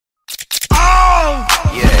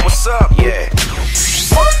what's up? Yeah.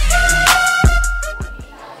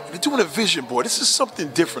 They're doing a vision board. This is something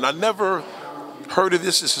different. I never heard of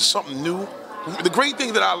this. This is something new. The great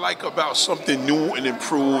thing that I like about something new and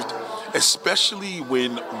improved, especially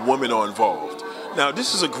when women are involved. Now,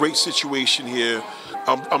 this is a great situation here.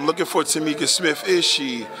 I'm looking for Tamika Smith. Is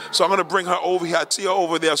she? So I'm going to bring her over here. I see her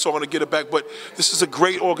over there, so I'm going to get her back. But this is a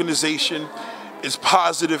great organization. It's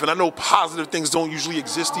positive, and I know positive things don't usually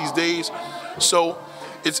exist these days. So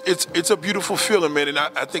it's a beautiful feeling, man, and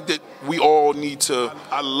I think that we all need to.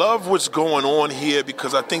 I love what's going on here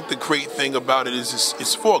because I think the great thing about it is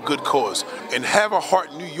it's for a good cause. And Have a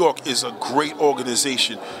Heart New York is a great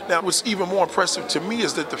organization. Now, what's even more impressive to me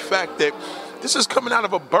is that the fact that this is coming out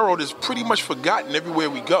of a borough that's pretty much forgotten everywhere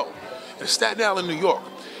we go. In Staten Island, New York.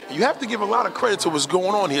 And you have to give a lot of credit to what's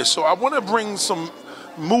going on here. So I want to bring some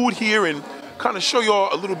mood here and kind of show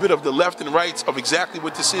y'all a little bit of the left and rights of exactly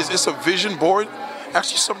what this is. It's a vision board,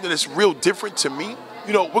 actually something that's real different to me.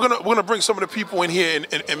 You know, we're gonna bring some of the people in here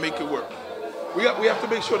and make it work. We have to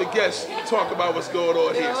make sure the guests talk about what's going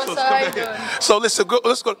on here. So come here. So listen,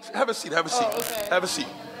 let's go. Have a seat. Have a seat. Oh, okay. Have a seat.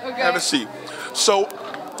 Okay. Have a seat. So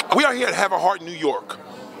we are here at Have a Heart New York,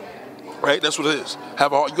 right? That's what it is.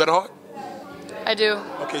 Have a heart. You got a heart? I do.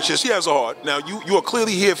 Okay, she has a heart. Now you are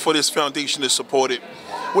clearly here for this foundation to support it.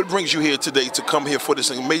 What brings you here today to come here for this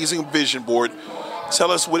amazing vision board?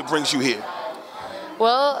 Tell us what brings you here.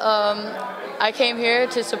 Well, I came here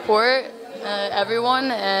to support everyone,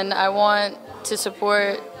 and I want to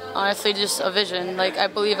support, honestly, just a vision. Like, I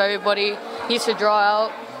believe everybody needs to draw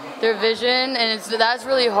out their vision, and that's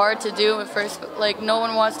really hard to do at first. Like, no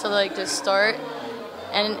one wants to, like, just start.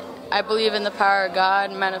 And I believe in the power of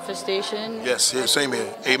God and manifestation. Yes, same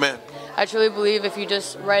here. Amen. I truly believe if you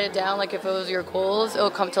just write it down, like if it was your goals,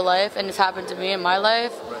 it'll come to life, and it's happened to me in my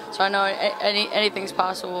life. So I know anything's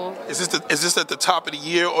possible. Is this at the top of the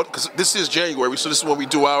year? Because this is January, so this is when we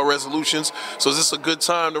do our resolutions. So is this a good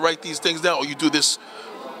time to write these things down, or you do this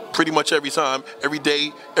pretty much every time, every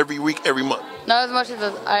day, every week, every month? Not as much as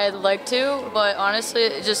I'd like to, but honestly,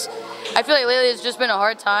 I feel like lately it's just been a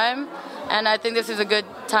hard time. And I think this is a good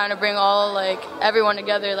time to bring everyone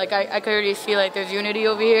together. Like I could already see like there's unity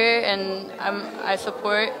over here, and I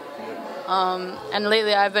support. And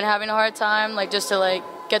lately I've been having a hard time, like just to like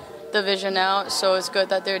get the vision out. So it's good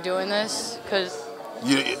that they're doing this, because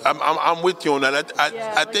I'm with you on that.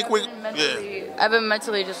 I think I've been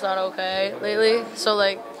mentally just not okay lately. So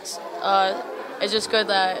like it's just good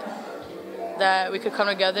that we could come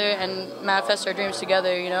together and manifest our dreams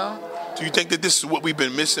together. You know. Do you think that this is what we've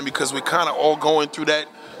been missing, because we're kind of all going through that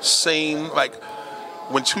same, like,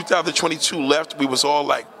 when 2022 left, we was all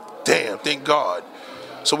like, damn, thank God.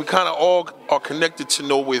 So we kind of all are connected to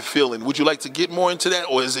know we're feeling. Would you like to get more into that,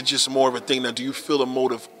 or is it just more of a thing now? Do you feel a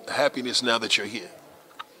mode of happiness now that you're here?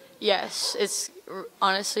 Yes,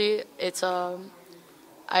 honestly,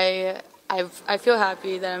 I feel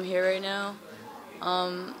happy that I'm here right now.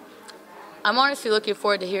 I'm honestly looking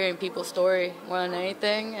forward to hearing people's story more than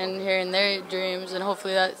anything, and hearing their dreams, and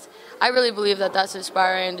hopefully I really believe that's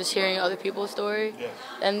inspiring, just hearing other people's story. Yeah.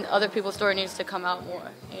 And other people's story needs to come out more,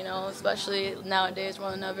 you know, especially nowadays more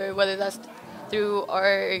than ever, whether that's through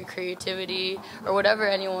art and creativity or whatever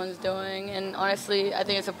anyone's doing. And honestly, I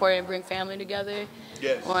think it's important to bring family together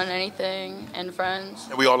more than anything, and friends.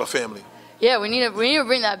 And we all a family. Yeah, we need to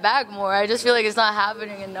bring that back more. I just feel like it's not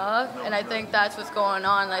happening enough, and I think that's what's going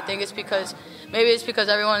on. I think it's because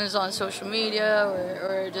everyone is on social media,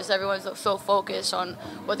 or just everyone's so focused on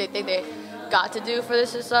what they think they got to do for the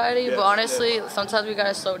society. But honestly, sometimes we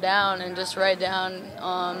gotta slow down and just write down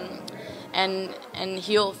and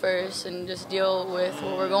heal first, and just deal with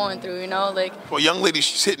what we're going through. You know, like. Well, young lady,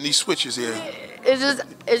 she's hitting these switches here. I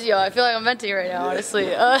feel like I'm venting right now, honestly.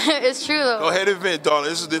 It's true, though. Go ahead and vent, darling.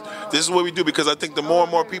 This is what we do, because I think the more and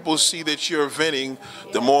more people see that you're venting,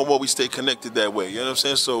 the more and more we stay connected that way. You know what I'm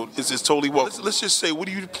saying? So it's totally well. Let's just say, what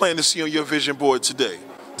do you plan to see on your vision board today?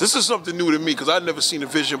 This is something new to me, because I've never seen a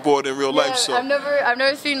vision board in real life. So I've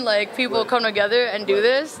never seen like people come together and do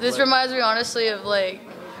this. This reminds me, honestly, of like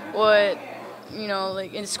what, you know,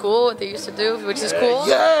 like in school, what they used to do, which is cool.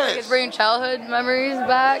 Yes. Like it's bringing childhood memories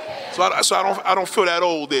back. So I don't feel that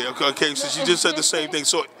old there. Okay, so she just said the same thing.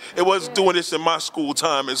 So it was doing this in my school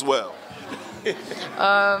time as well.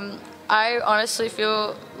 I honestly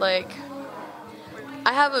feel like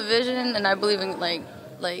I have a vision, and I believe in like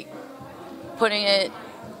putting it.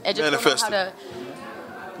 I just manifest don't know how to.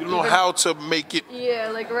 You don't know how to make it.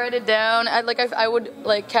 Yeah, like write it down. I would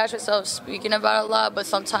like catch myself speaking about it a lot, but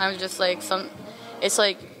sometimes just like it's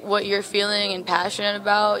like what you're feeling and passionate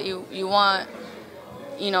about. You want,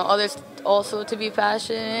 you know, others also to be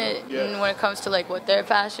passionate and when it comes to like what they're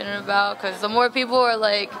passionate about, because the more people are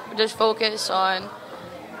like just focused on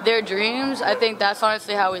their dreams, I think that's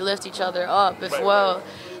honestly how we lift each other up as well.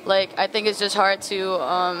 Like I think it's just hard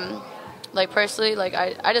to like personally, like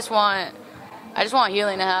I just want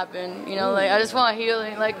healing to happen, you know, like I just want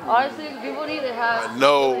healing. Like honestly, people need to have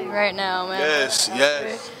healing right now, man. Yes.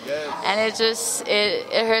 And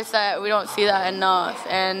it hurts that we don't see that enough.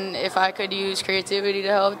 And if I could use creativity to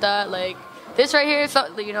help that, like this right here, so,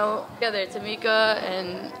 you know, together, Tamika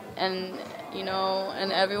and you know,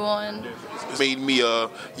 and everyone. It made me,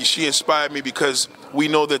 she inspired me because we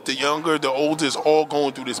know that the younger, the older is all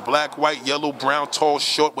going through this black, white, yellow, brown, tall,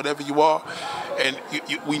 short, whatever you are. And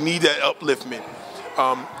we need that upliftment.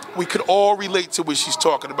 We could all relate to what she's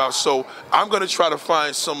talking about. So I'm going to try to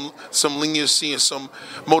find some leniency and some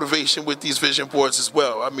motivation with these vision boards as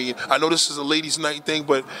well. I mean, I know this is a ladies' night thing,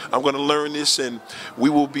 but I'm going to learn this and we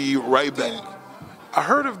will be right back. I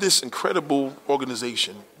heard of this incredible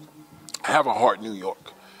organization, Have a Heart New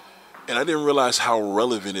York, and I didn't realize how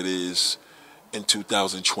relevant it is in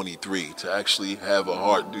 2023 to actually have a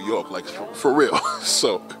heart New York, like for real.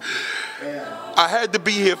 So I had to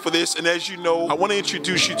be here for this, and as you know, I want to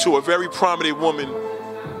introduce you to a very prominent woman.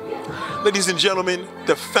 Ladies and gentlemen,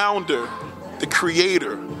 the founder, the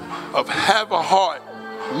creator of Have a Heart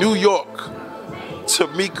New York,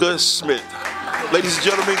 Tamika Smith. Ladies and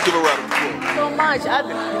gentlemen, give a round of applause. So much.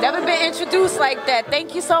 I've never been introduced like that.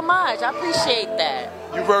 Thank you so much. I appreciate that.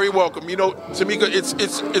 You're very welcome. You know, Tamika,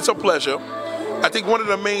 it's a pleasure. I think one of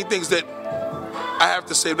the main things that I have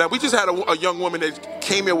to say, now we just had a young woman that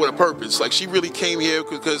came here with a purpose. Like she really came here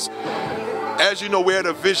because, as you know, we're at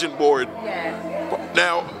a vision board. Yes.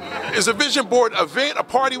 Now, is a vision board event, a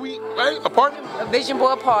party right? A party? A vision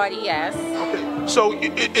board party, yes. Okay. So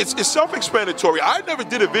it's self-explanatory. I never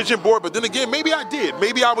did a vision board, but then again, maybe I did.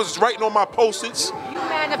 Maybe I was writing on my Post-its. You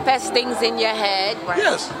manifest things in your head, right?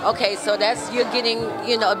 Yes. Okay, so that's, you're getting,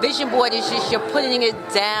 you know, a vision board is just you're putting it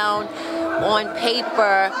down on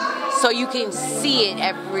paper so you can see it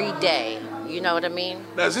every day. You know what I mean?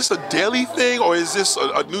 Now, is this a daily thing or is this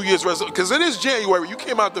a New Year's resolution? Because it is January. You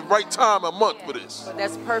came out the right time, a month for this.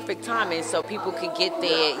 That's perfect timing so people can get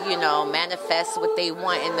there, you know, manifest what they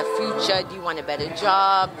want in the future. You want a better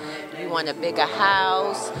job, you want a bigger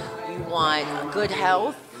house, you want good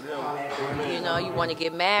health, you know, you want to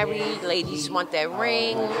get married, ladies want that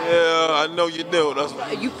ring. Yeah, I know you do.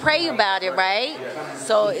 You pray about it, right?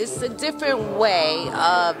 So it's a different way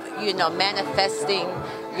of, you know, manifesting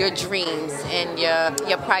your dreams and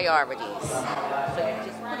your priorities. So you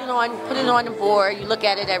just put it on the board. You look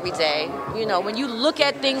at it every day. You know, when you look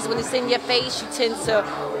at things, when it's in your face, you tend to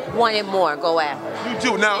want it more, go after.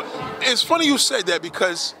 You do. Now, it's funny you said that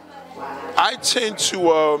because I tend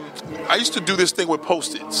to, I used to do this thing with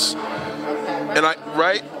Post-its. And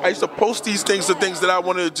I used to post these things, the things that I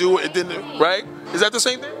wanted to do, and then, right? Is that the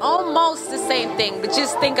same thing? Almost the same thing, but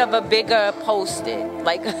just think of a bigger Post-it.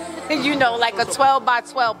 Like, you know, like a 12 by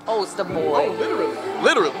 12 poster board. Oh,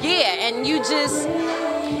 literally. Yeah, and you just,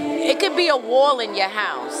 it could be a wall in your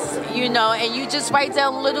house, you know, and you just write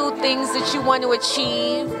down little things that you want to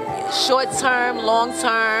achieve, short term, long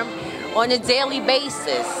term, on a daily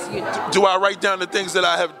basis. You know. Do I write down the things that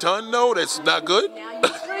I have done, though, that's not good? Now you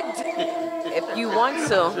could, if you want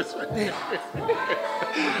to.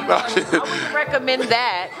 I wouldn't recommend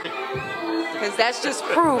that, because that's just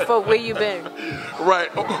proof of where you've been.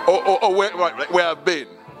 Right, where I've been.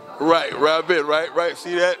 Right, where I've been, right.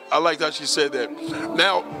 See that? I like how she said that.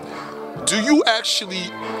 Now, do you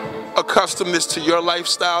actually accustom this to your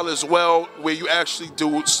lifestyle as well, where you actually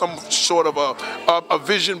do some sort of a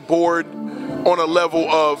vision board on a level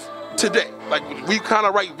of today? Like we kind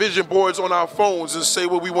of write vision boards on our phones and say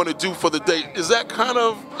what we want to do for the day. Is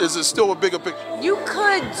it still a bigger picture? You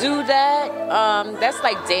could do that. That's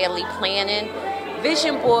like daily planning.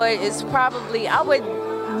 Vision board is probably,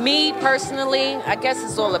 me personally, I guess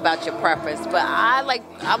it's all about your preference, but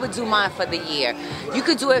I would do mine for the year. You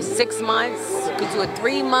could do it 6 months, you could do it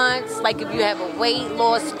 3 months, like if you have a weight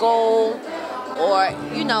loss goal, or,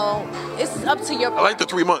 you know, it's up to your... I like the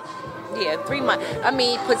 3 months. Yeah, 3 months. I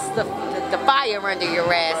mean, it puts the fire under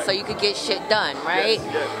your ass so you could get shit done, right?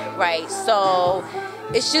 Yes. Right, so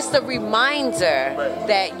it's just a reminder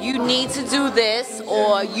that you need to do this,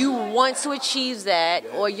 or you want to achieve that,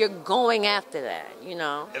 or you're going after that, you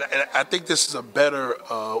know? And I think this is a better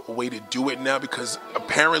way to do it now, because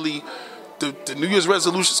apparently the New Year's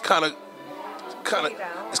resolution is kind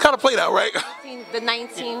of played out, right? The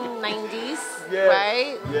 1990s, yes.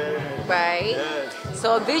 Right? Yes. Right? Yes.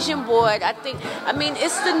 So a vision board, I mean,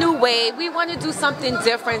 it's the new wave. We want to do something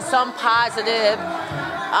different, something positive.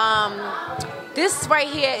 This right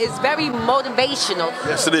here is very motivational.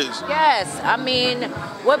 Yes, it is. Yes, I mean,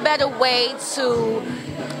 what better way to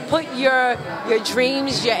put your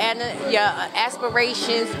dreams, your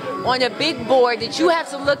aspirations on a big board that you have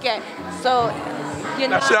to look at. So, you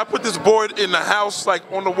know. Now, should I put this board in the house, like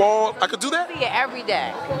on the wall? I could do that? See it every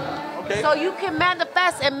day. Okay. So you can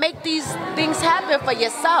manifest and make these things happen for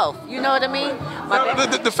yourself. You know what I mean?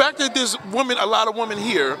 The fact that there's a lot of women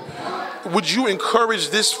here, would you encourage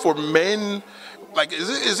this for men? Like,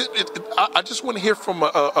 I just want to hear from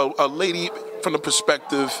a lady from the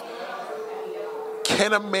perspective,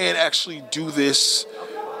 can a man actually do this?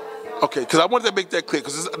 Okay, because I wanted to make that clear,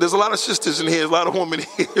 because there's a lot of sisters in here, there's a lot of women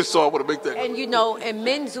here, so I want to make that clear. And, you know, and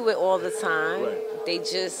men do it all the time. Right. They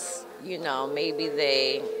just, you know, maybe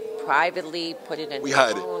they privately put it in We their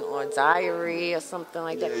hide phone or diary or something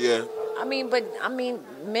like that. Yeah. I mean,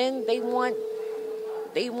 men,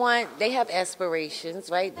 they have aspirations,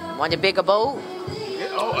 right? Want a bigger boat?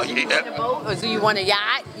 Oh, yeah. Boat, or do you want a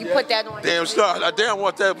yacht? You put that on. Damn star, I damn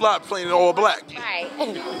want that block playing in all black. Right.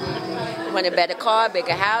 You want a better car,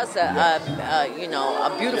 bigger house, you know, a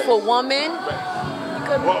beautiful woman.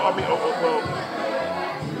 Well, I mean,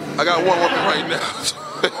 I got one woman right now.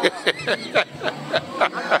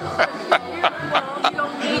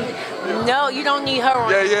 You don't need her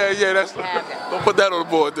on. Yeah. Don't put that on the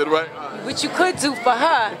board, then, right? What you could do for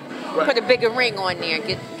her, put a bigger ring on there,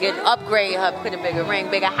 get upgrade her, put a bigger ring,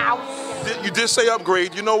 bigger house. You did say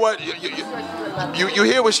upgrade. You know what? You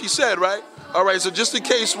hear what she said, right? All right. So just in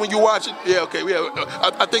case when you watch it,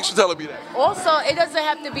 I think she's telling me that. Also, it doesn't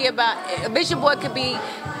have to be about a vision board. Could be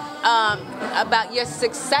about your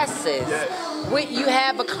successes, what you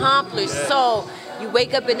have accomplished. So you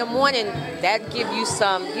wake up in the morning, that give you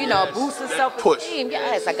some, you know, boost of self-esteem.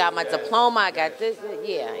 Yes, I got my diploma, I got this.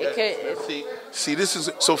 Yeah, it could. See, this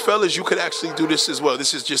is so, fellas. You could actually do this as well.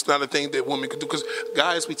 This is just not a thing that women could do, because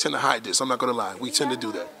guys, we tend to hide this. I'm not gonna lie, we tend to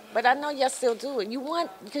do that. But I know y'all still do it. You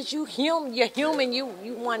want, because you're human. You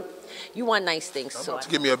want nice things. So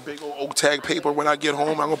give me a big old tag paper when I get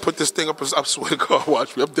home. I'm gonna put this thing up. I swear to God,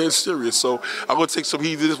 watch me. I'm dead serious. So I'm gonna take some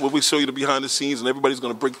heat to this when we show you the behind the scenes, and everybody's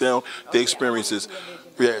gonna break down their experiences.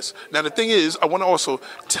 Yes. Now the thing is, I want to also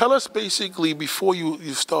tell us basically before you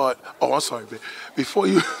start. Oh, I'm sorry, man. Before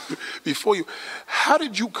you, how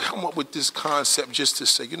did you come up with this concept? Just to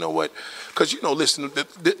say, you know what? Because you know, listen, the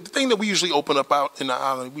thing that we usually open up out in the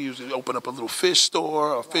island, we usually open up a little fish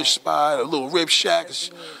store, a fish spot, a little rib shack.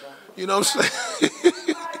 You know what I'm saying?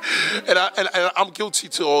 and I'm guilty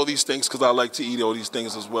to all these things because I like to eat all these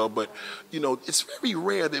things as well. But you know, it's very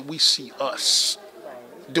rare that we see us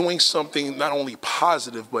doing something not only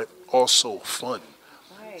positive but also fun.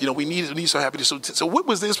 You know, we need some happiness. So what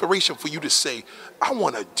was the inspiration for you to say, I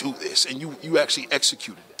want to do this, and you actually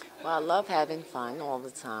executed it? Well, I love having fun all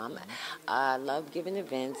the time. I love giving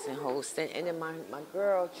events and hosting. And then my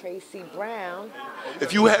girl, Tracy Brown.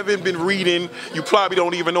 If you haven't been reading, you probably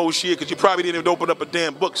don't even know who she is, because you probably didn't even open up a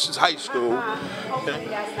damn book since high school. Hopefully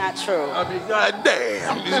that's not true. I mean,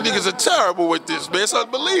 goddamn, these niggas are terrible with this, man. It's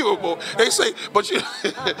unbelievable. They say, but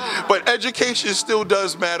education still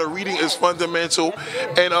does matter. Reading is fundamental.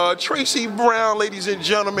 And Tracy Brown, ladies and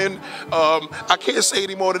gentlemen, I can't say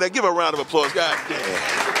any more than that. Give her a round of applause. God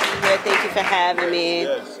damn. Thank you for having me.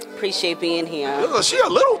 Yes. Appreciate being here. Look, she a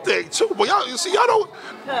little thing too, but y'all don't.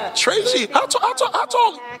 Tracy, I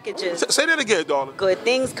told. Packages. Say that again, darling. Good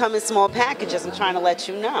things come in small packages. I'm trying to let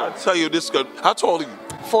you know. I tell you this good. How tall are you?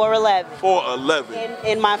 4'11".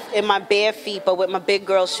 4'11". In my bare feet, but with my big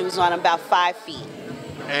girl shoes on, I'm about 5 feet.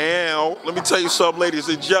 And let me tell you something, ladies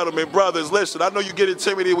and gentlemen, brothers. Listen, I know you get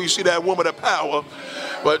intimidated when you see that woman of power,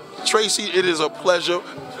 but Tracy, it is a pleasure.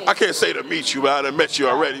 I can't say to meet you, but I done met you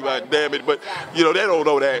already, god damn it. But you know, they don't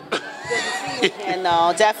know that. And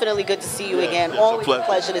definitely good to see you again. Always a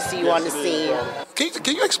pleasure to see you on the scene.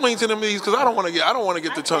 Can you explain to them these? Because I don't want to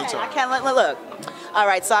get the tongue tied. I can't look. All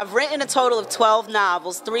right, so I've written a total of 12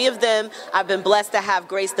 novels. 3 of them I've been blessed to have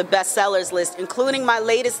graced the bestsellers list, including my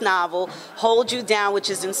latest novel, Hold You Down, which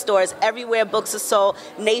is in stores everywhere books are sold,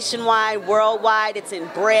 nationwide, worldwide. It's in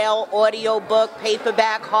Braille, audiobook,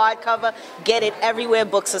 paperback, hardcover. Get it everywhere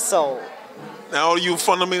books are sold. Now, all you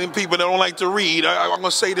fundamental people that don't like to read, I'm going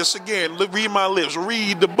to say this again. Read my lips.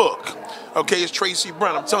 Read the book. Okay, it's Tracy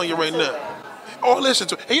Brown. I'm telling you right now. Or listen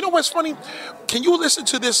to it. And you know what's funny? Can you listen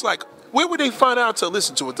to this like, where would they find out to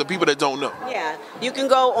listen to it, the people that don't know? Yeah, you can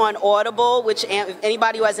go on Audible, which if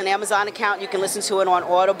anybody who has an Amazon account, you can listen to it on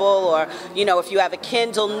Audible, or, you know, if you have a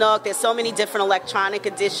Kindle, Nook, there's so many different electronic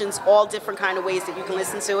editions, all different kind of ways that you can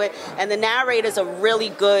listen to it. And the narrator's a really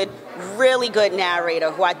good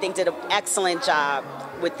narrator who I think did an excellent job.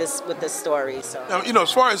 with this story. So now,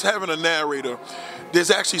 as far as having a narrator, there's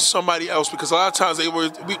actually somebody else, because a lot of times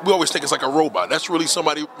we always think it's like a robot. That's really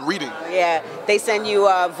somebody reading. Yeah, they send you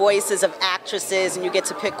voices of actresses, and you get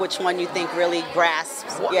to pick which one you think really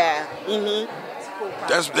grasps. What? Yeah.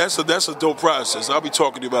 That's a dope process. I'll be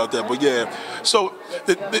talking to you about that. But yeah, so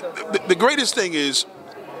the greatest thing is,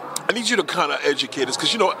 I need you to kind of educate us,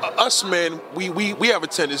 because us men, we have a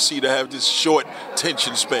tendency to have this short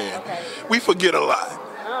attention span. Okay. We forget a lot.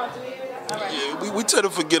 Oh, do we? Right. Yeah, we tend to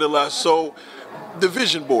forget a lot. So the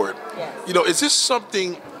vision board, yes. Is this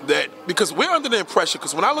something that, because we're under the impression,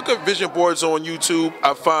 because when I look at vision boards on YouTube,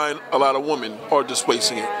 I find a lot of women are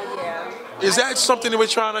displacing it. Is that something that we're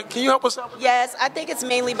trying to, can you help us out? Yes, I think it's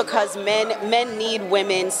mainly because men need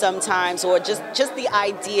women sometimes, or just the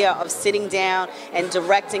idea of sitting down and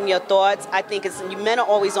directing your thoughts. I think men are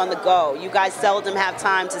always on the go. You guys seldom have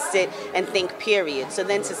time to sit and think, period. So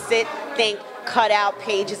then to sit, think, cut out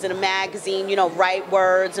pages in a magazine, write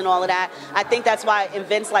words and all of that. I think that's why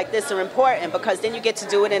events like this are important, because then you get to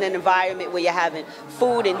do it in an environment where you're having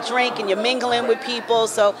food and drink and you're mingling with people.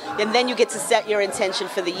 So and then you get to set your intention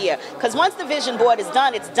for the year. Because once the vision board is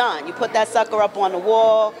done, it's done. You put that sucker up on the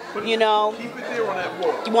wall, Keep it there on that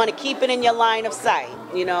wall. You want to keep it in your line of sight.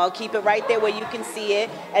 Keep it right there where you can see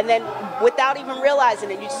it. And then without even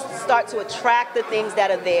realizing it, you just start to attract the things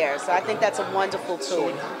that are there. So I think that's a wonderful tool. So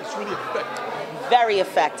it's really effective. Very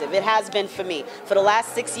effective. It has been for me. For the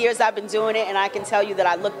last 6 years I've been doing it, and I can tell you that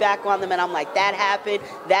I look back on them and I'm like, that happened,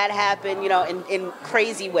 in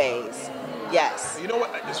crazy ways. Yes. You know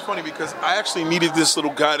what? It's funny, because I actually needed this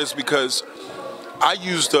little guidance, because I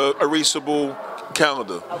used a erasable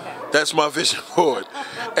calendar. Okay. That's my vision board.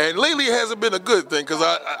 And lately it hasn't been a good thing, because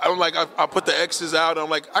I put the X's out, and I'm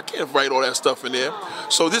like, I can't write all that stuff in there.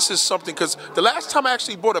 So this is something, because the last time I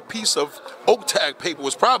actually bought a piece of oak tag paper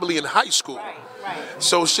was probably in high school. Right.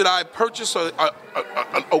 So should I purchase an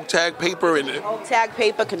oak tag paper? Oak tag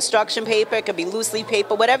paper, construction paper, it could be loose leaf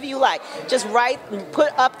paper, whatever you like. Just write,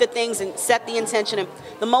 put up the things and set the intention. And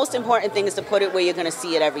the most important thing is to put it where you're going to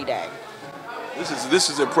see it every day. This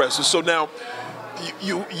is impressive. So now,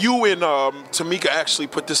 you and Tamika actually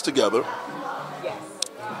put this together. Yes.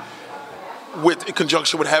 In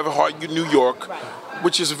conjunction with Have a Heart New York, right,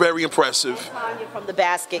 which is very impressive. From the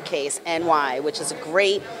Basket Case NY, which is a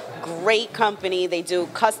great company. They do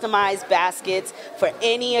customized baskets for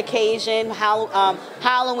any occasion.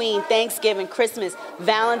 Halloween, Thanksgiving, Christmas,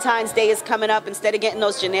 Valentine's Day is coming up. Instead of getting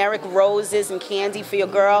those generic roses and candy for your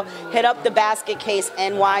girl, hit up the Basket Case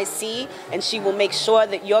NYC, and she will make sure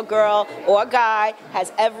that your girl or guy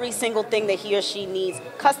has every single thing that he or she needs,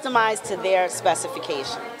 customized to their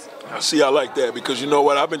specifications. See, I like that, because you know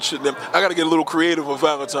what? I've been shitting them. I got to get a little creative on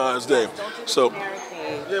Valentine's Day. So,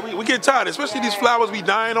 yeah, we get tired, especially these flowers be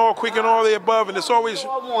dying all quick and all the above, and it's always. I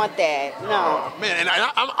don't want that. No. Man, and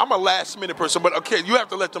I'm a last minute person, but okay, you have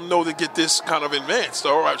to let them know to get this kind of advanced.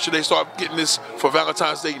 All right, should they start getting this for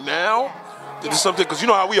Valentine's Day now? Is something, because you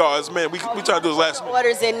know how we are as men, we try to do this last minute.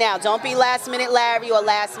 Orders in now. Don't be last minute Larry or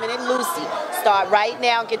last minute Lucy. Start right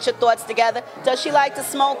now, get your thoughts together. Does she like to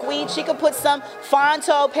smoke weed? She could put some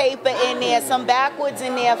Fonto paper in there, some backwoods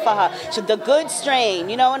in there for her. The good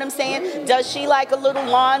strain, you know what I'm saying? Does she like a little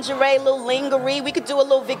lingerie, a little lingerie? We could do a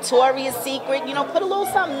little Victoria's Secret, put a little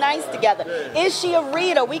something nice together. Is she a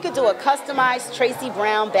reader? We could do a customized Tracy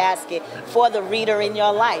Brown basket for the reader in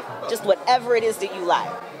your life. Just whatever it is that you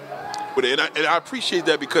like. And I appreciate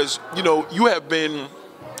that, because, you have been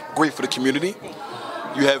great for the community.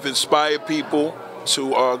 You have inspired people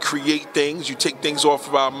to create things. You take things off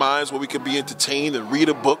of our minds where we can be entertained and read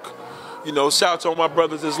a book. Shout out to all my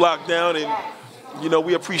brothers that's locked down, and,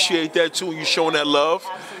 we appreciate that too. You showing that love,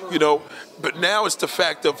 But now it's the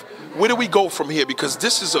fact of, where do we go from here? Because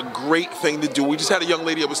this is a great thing to do. We just had a young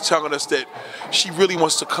lady that was telling us that she really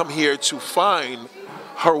wants to come here to find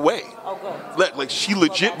her way. Oh, good. Like she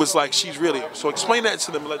legit was like, she's really. So explain that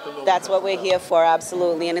to them and let them know. That's what we're here for,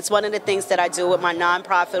 absolutely. And it's one of the things that I do with my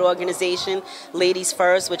nonprofit organization, Ladies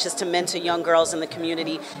First, which is to mentor young girls in the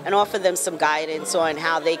community and offer them some guidance on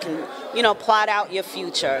how they can, plot out your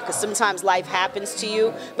future. Because sometimes life happens to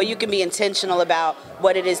you, but you can be intentional about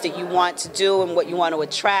what it is that you want to do and what you want to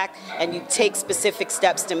attract, and you take specific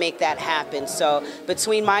steps to make that happen. So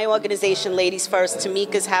between my organization, Ladies First,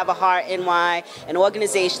 Tamika's Have a Heart NY, and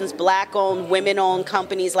organizations, Black-owned, women-owned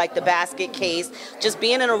companies like the Basket Case, just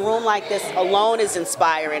being in a room like this alone is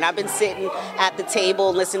inspiring. I've been sitting at the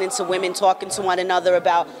table listening to women talking to one another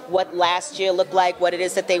about what last year looked like, what it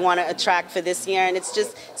is that they want to attract for this year, and it's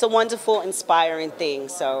a wonderful, inspiring thing.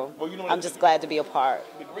 So I'm just glad to be a part.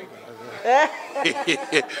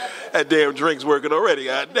 That damn drink's working already,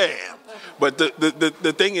 god damn. But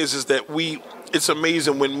the thing is that it's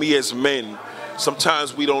amazing when we as men,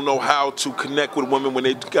 sometimes we don't know how to connect with women when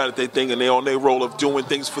they got their thing and they're on their role of doing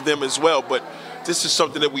things for them as well. But this is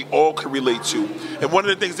something that we all can relate to. And one of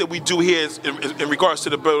the things that we do here is, in regards to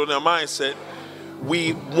the building our mindset,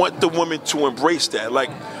 we want the women to embrace that. Like,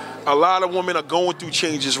 a lot of women are going through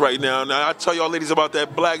changes right now. Now, I tell y'all ladies about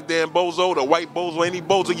that black damn bozo, the white bozo, any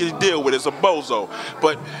bozo you deal with is a bozo.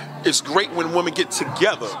 But it's great when women get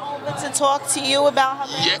together. To talk to you about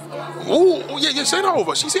her. Yeah. Ooh, yeah, send her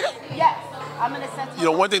over. She's here. Yes. I'm gonna send You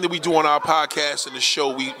know, one thing that we do on our podcast and the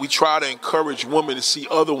show, we try to encourage women to see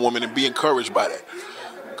other women and be encouraged by that.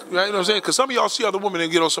 You know what I'm saying? Because some of y'all see other women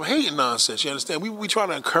and get on some hating nonsense. You understand? We try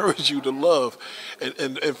to encourage you to love.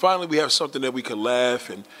 And finally, we have something that we can laugh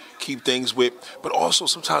and keep things with. But also,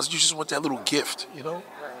 sometimes you just want that little gift, you know?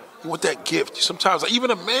 You want that gift. Sometimes, like,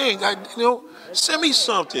 even a man, send me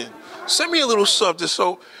something. Send me a little something.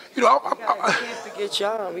 So, you know, we can't forget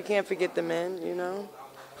y'all. We can't forget the men, you know?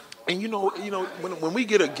 And you know, when we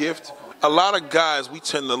get a gift, a lot of guys, we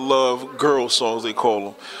tend to love girl songs, they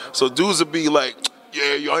call them. So dudes would be like,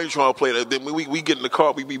 yeah, I ain't trying to play that. Then we get in the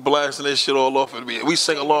car, we be blasting that shit all off, and we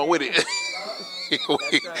sing along with it.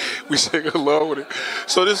 we sing along with it.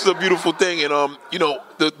 So this is a beautiful thing. And, you know,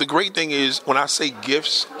 the great thing is when I say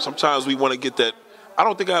gifts, sometimes we want to get that. I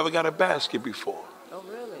don't think I ever got a basket before. Oh,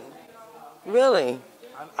 really? Really?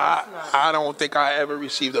 I don't think I ever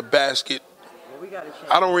received a basket. We gotta change.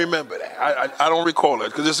 I don't remember that. I don't recall that,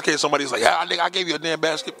 because just in case somebody's like, I think I gave you a damn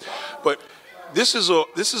basket. But this is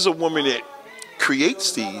a woman that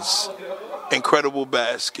creates these incredible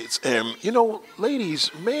baskets. And you know, ladies,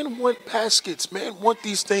 men want baskets. Men want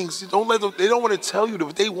these things. They don't want to tell you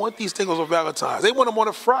that they want these things on Valentine's. They want them on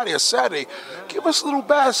a Friday or Saturday. Give us a little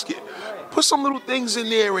basket. Put some little things in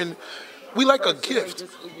there, and we like a gift.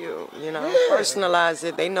 Just for you know, personalize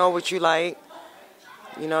it. They know what you like.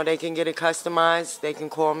 You know, they can get it customized. They can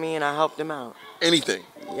call me and I help them out. Anything.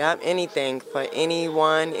 Yep, anything. For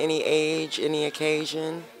anyone, any age, any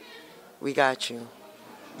occasion, we got you.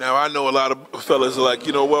 Now, I know a lot of fellas are like,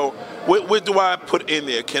 you know, well, what do I put in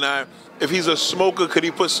there? Can I, if he's a smoker, could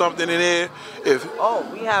he put something in there?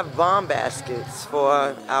 We have bomb baskets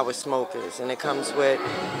for our smokers, and it comes with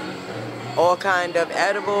all kind of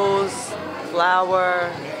edibles, flour,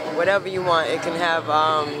 whatever you want. It can have,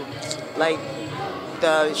 like,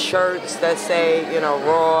 the shirts that say, you know,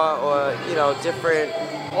 raw, or, you know, different.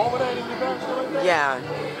 All of that in your basket like that? Yeah.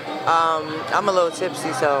 I'm a little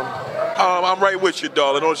tipsy, so. I'm right with you,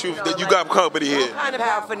 darling. Don't you? You got company here. All kind of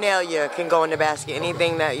paraphernalia can go in the basket.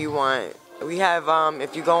 Anything that you want. We have.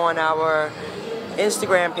 If you go on our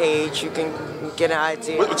Instagram page, you can get an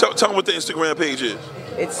idea. Tell me what the Instagram page is.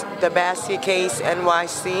 It's The Basket Case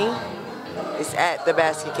NYC. It's at The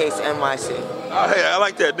Basket Case NYC. Hey, I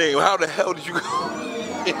like that name. How the hell did you go?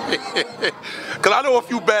 Because I know a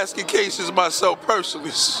few basket cases myself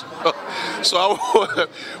personally. So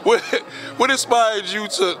what inspired you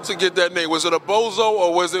to get that name? Was it a bozo,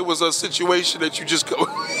 or was it a situation that you just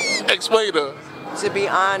explain to? To be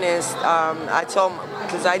honest, I told,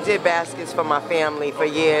 because I did baskets for my family for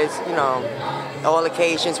years, you know, all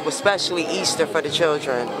occasions, especially Easter for the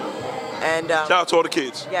children. And shout out to all the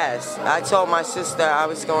kids. Yes, I told my sister I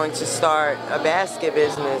was going to start a basket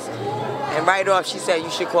business, and right off she said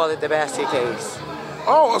you should call it The Basket Case.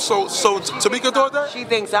 Oh, so Tamika thought that? She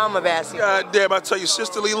thinks I'm a basket. God damn, I tell you,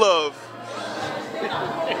 sisterly love.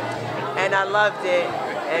 And I loved it,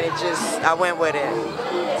 and I went with it.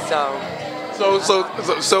 So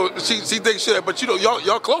she thinks shit, but you know,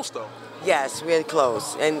 y'all close though. Yes, we're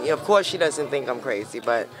close, and of course she doesn't think I'm crazy,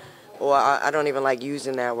 but. Or I don't even like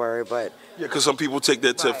using that word, but... Yeah, because some people take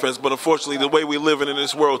that to offense, but unfortunately, the way we're living in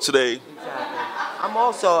this world today... Exactly. I'm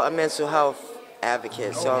also a mental health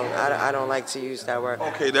advocate, so I don't like to use that word.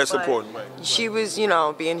 Okay, that's important, right? She was, you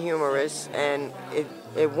know, being humorous, and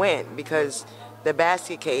it went, because the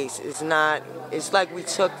basket case is not... It's like we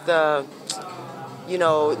took the... You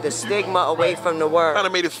know, the stigma away from the word. Kind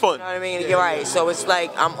of made it fun. You know what I mean? You're right. So it's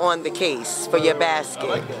like I'm on the case for your basket. I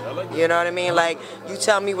like that. You know what I mean? Like, you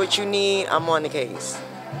tell me what you need, I'm on the case.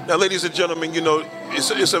 Now, ladies and gentlemen, you know,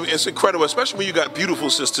 it's incredible, especially when you got beautiful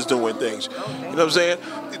sisters doing things. You know what I'm saying?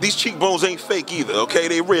 These cheekbones ain't fake either, okay?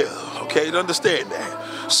 They real, okay? You understand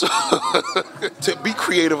that. So, to be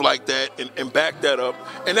creative like that and back that up,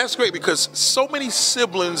 and that's great because so many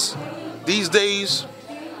siblings these days,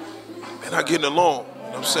 they're not getting along, you know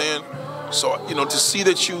what I'm saying? So, you know, to see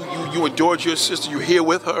that you adored your sister, you're here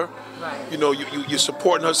with her, you know, you're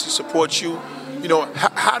supporting her, she supports you. You know,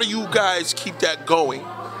 how do you guys keep that going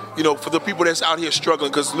you know, for the people that's out here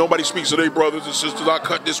struggling, because nobody speaks to their brothers and sisters. I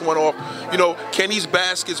cut this one off. You know, can these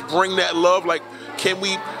baskets bring that love? Like,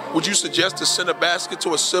 would you suggest to send a basket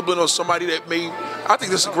to a sibling or somebody that I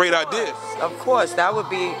think this is a great idea. Of course, that would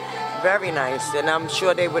be very nice, and I'm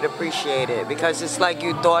sure they would appreciate it, because it's like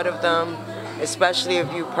you thought of them, especially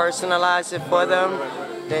if you personalize it for them,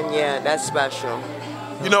 then yeah, that's special.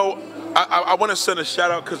 You know, I want to send a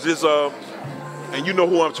shout out, because there's and you know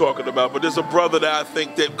who I'm talking about, but there's a brother that I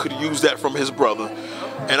think that could use that from his brother.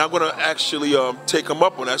 And I'm going to actually take him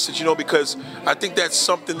up on that. I said, you know, because I think that's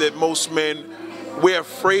something that most men, we're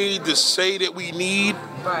afraid to say that we need.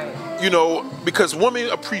 Right. You know, because women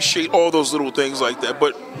appreciate all those little things like that,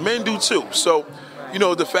 but men do too. So, you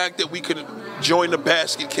know, the fact that we can join the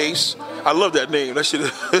basket case, I love that name. That shit.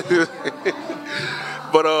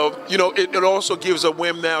 But, you know, it also gives a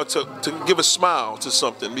whim now to give a smile to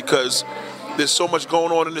something, because there's so much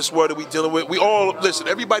going on in this world that we're dealing with. We all, listen,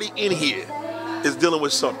 everybody in here is dealing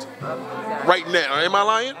with something right now. Am I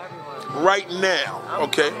lying? Right now,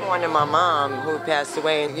 okay? I'm one to my mom who passed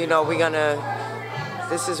away, and, you know,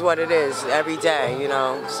 this is what it is every day, you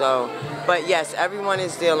know, so. But yes, everyone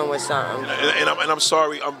is dealing with something. And I'm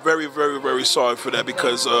sorry. I'm very, very, very sorry for that,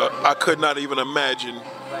 because I could not even imagine.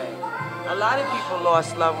 Right. A lot of people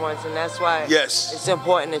lost loved ones, and that's why it's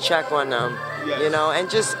important to check on them, you know, and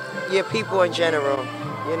just your people in general,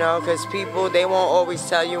 you know, because people, they won't always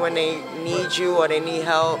tell you when they need you or they need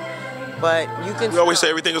help, but you can. We always say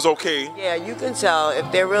everything is okay. Yeah, you can tell if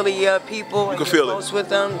they're really your people. You can feel it. Close with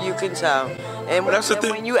them, you can tell. And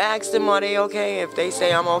when you ask them, are they okay? If they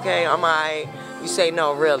say I'm okay, I'm alright, you say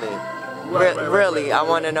no, really, really, I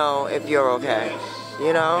want to know if you're okay.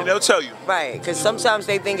 You know? And they'll tell you. Right, because sometimes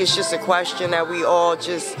they think it's just a question that we all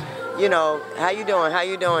just, you know, how you doing, how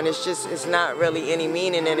you doing? It's not really any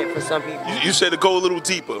meaning in it for some people. You said to go a little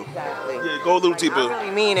deeper. Exactly. Yeah, go a little deeper. I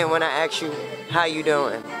really mean it when I ask you, how you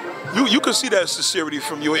doing? You can see that sincerity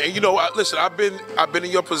from you. And you know, listen, I've been in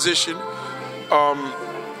your position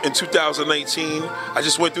in 2019. I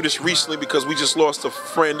just went through this recently because we just lost a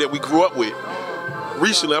friend that we grew up with.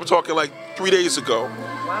 Recently, I'm talking like 3 days ago.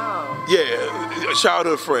 Wow. Yeah, a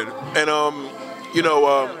childhood friend. And, you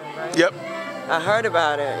know, yep. I heard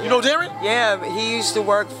about it. You know Darren? Yeah, he used to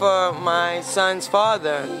work for my son's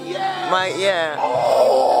father. Yes.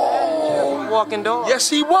 Oh. Walking Dogs. Yes,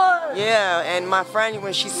 he was. Yeah, and my friend,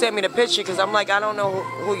 when she sent me the picture, because I'm like, I don't know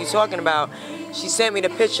who you're talking about. She sent me the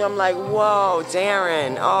picture. I'm like, whoa,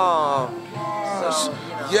 Darren. Oh. So, you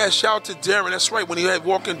know. Yeah, shout out to Darren. That's right. When he had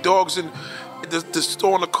Walking Dogs in the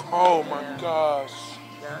store in the car. Oh, my gosh.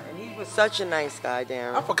 Yeah, and he was such a nice guy,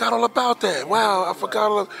 Darren. I forgot all about that. Wow, I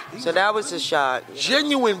forgot all So that was a shock.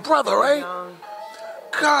 Genuine brother, right?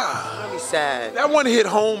 God. Really sad. That one hit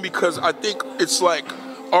home because I think it's like,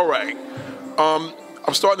 all right,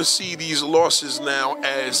 I'm starting to see these losses now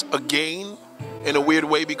as a gain in a weird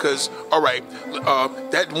way because, all right,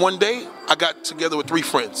 that one day I got together with 3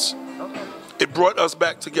 friends. Okay. It brought us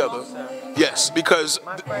back together. Yes, because...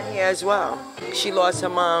 My friend here as well. She lost her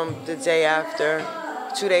mom the day after,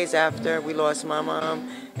 2 days after we lost my mom.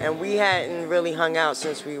 And we hadn't really hung out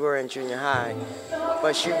since we were in junior high.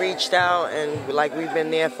 But she reached out and like we've been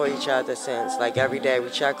there for each other since. Like every day we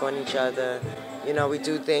check on each other. You know, we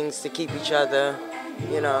do things to keep each other,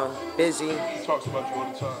 you know, busy. She talks about you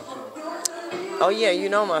all the time, too. Oh yeah, you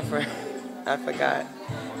know my friend. I forgot.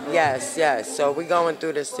 Yes, yes. So we're going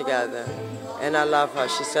through this together. And I love her.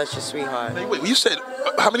 She's such a sweetheart. Hey, wait, you said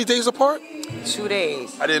how many days apart? 2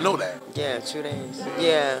 days. I didn't know that. Yeah, 2 days.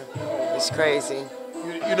 Yeah, it's crazy.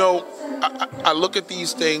 You know, I look at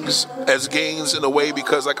these things as gains in a way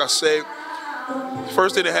because, like I said,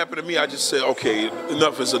 first thing that happened to me, I just said, okay,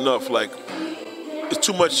 enough is enough. Like, it's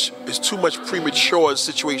too much premature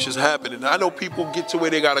situations happening. I know people get to where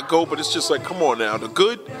they gotta go, but it's just like, come on now, the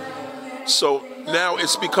good. So now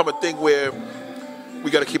it's become a thing where we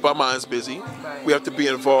got to keep our minds busy. We have to be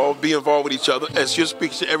involved with each other. As you're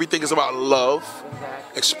speaking, everything is about love,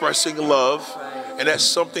 expressing love, and that's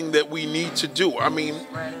something that we need to do. I mean,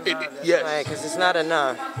 yes. Right, because it's not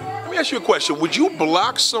enough. Let me ask you a question. Would you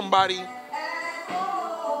block somebody?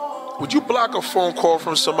 Would you block a phone call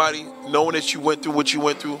from somebody knowing that you went through what you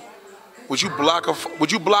went through? Would you block a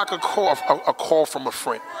call from a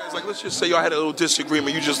friend? It's like, let's just say y'all had a little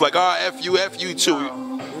disagreement. You just like, F you too.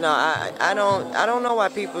 No, I don't know why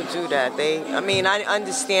people do that. I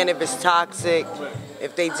understand if it's toxic,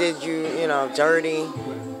 if they did you, you know, dirty,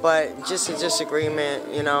 but just a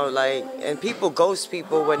disagreement, you know, like, and people ghost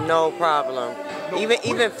people with no problem,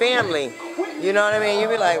 even family, you know what I mean? You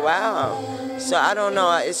be like, wow. So I don't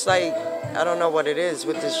know. It's like, I don't know what it is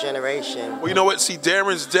with this generation. Well, you know what? See,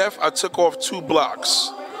 Darren's death, I took off 2 blocks.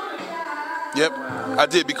 Yep, I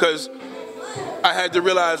did, because I had to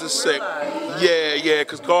realize and say, yeah,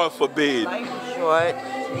 because God forbid. Life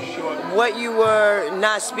is short. What you were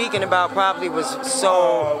not speaking about probably was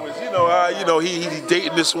so. He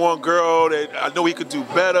dating this one girl that I know he could do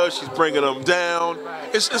better. She's bringing him down.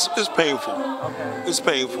 It's painful. Okay. It's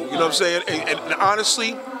painful. You know what I'm saying? And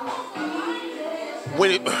honestly,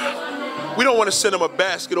 we don't want to send him a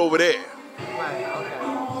basket over there. Right.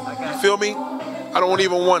 Okay. You feel me? I don't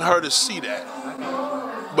even want her to see that,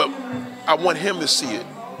 but I want him to see it.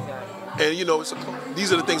 And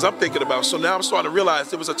these are the things I'm thinking about. So now I'm starting to realize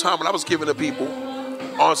there was a time when I was giving to people,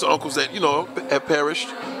 aunts and uncles that had perished,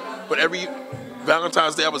 but every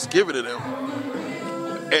Valentine's Day I was giving to them,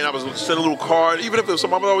 and I was sending a little card. Even if it was, my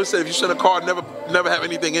mom always said, if you send a card, never have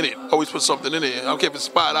anything in it. Always put something in it. I don't care if it's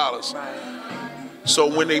 $5. So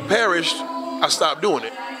when they perished, I stopped doing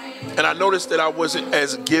it, and I noticed that I wasn't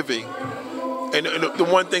as giving. And the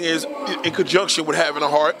one thing is, in conjunction with having a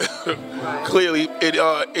heart, clearly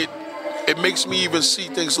it makes me even see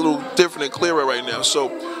things a little different and clearer right now. So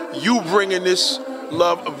you bringing this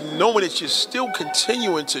love of knowing that you're still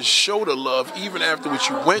continuing to show the love even after what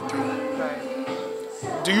you went through.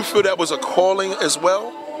 Do you feel that was a calling as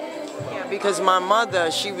well? Yeah, because my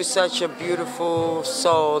mother, she was such a beautiful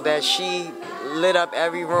soul that she lit up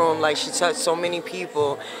every room. Like, she touched so many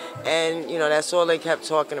people. And, that's all they kept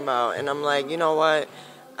talking about. And I'm like, you know what?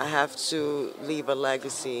 I have to leave a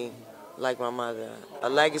legacy like my mother. A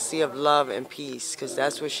legacy of love and peace, because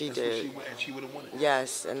that's what she did. And she would have wanted.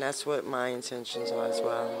 Yes, and that's what my intentions are as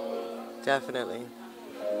well. Definitely.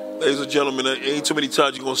 Ladies and gentlemen, ain't too many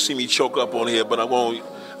times you're going to see me choke up on here, but I'm going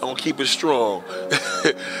to keep it strong.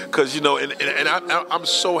 Because, I'm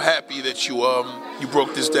so happy that you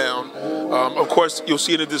broke this down. Of course, you'll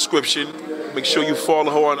see in the description. Make sure you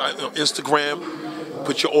follow her on Instagram.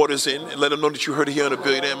 Put your orders in and let them know that you heard it here on the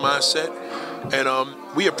Billionaire Mindset. And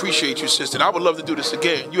we appreciate you, sister. And I would love to do this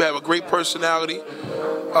again. You have a great personality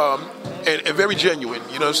and very genuine.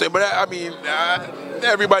 You know what I'm saying? But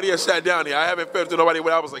everybody has sat down here. I haven't felt to nobody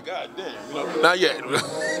where I was like, God damn, not yet.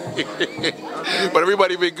 But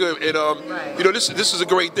everybody been good. And this is a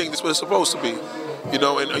great thing. This is what it's supposed to be.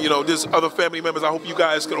 There's other family members. I hope you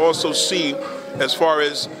guys can also see, as far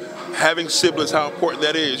as having siblings, how important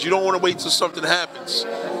that is. You don't want to wait till something happens.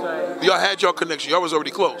 Y'all had your connection. Y'all was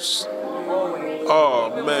already close.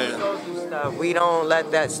 Oh, man. We don't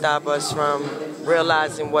let that stop us from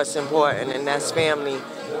realizing what's important, and that's family,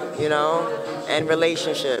 and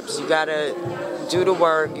relationships. You got to do the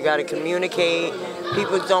work. You got to communicate.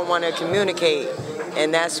 People don't want to communicate,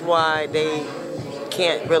 and that's why they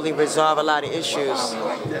can't really resolve a lot of issues.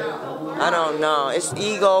 I don't know. It's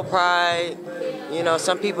ego, pride.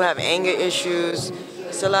 Some people have anger issues.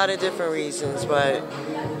 It's a lot of different reasons, but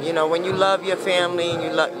when you love your family and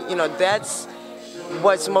you love, that's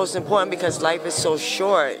what's most important, because life is so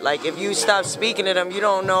short. Like, if you stop speaking to them, you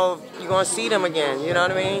don't know if you're going to see them again. You know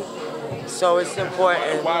what I mean? So it's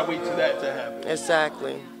important. Why wait till that to happen?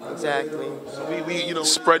 Exactly. So we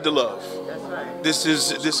spread the love. That's right.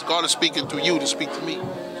 This God is speaking through you to speak to me.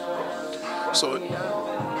 So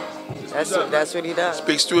that's what he does.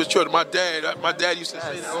 Speaks through his children. My dad used to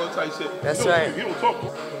say that all the time. He said, that's right. You don't talk. You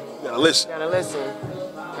gotta listen.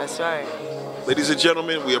 That's right. Ladies and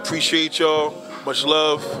gentlemen, we appreciate y'all. Much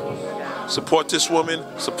love. Support this woman.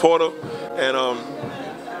 Support her. And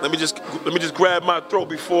let me just grab my throat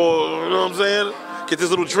before, you know what I'm saying? Get this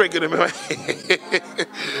little drink in it, man.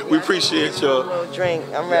 We appreciate y'all. A little drink.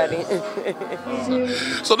 I'm ready.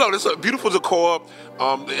 So no, it's a beautiful decor.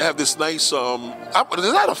 They have this nice. Is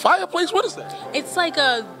that a fireplace? What is that? It's like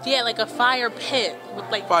a fire pit with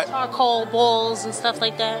like charcoal balls and stuff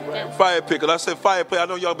like that. Yeah. Fire pit. Cause I said fireplace. I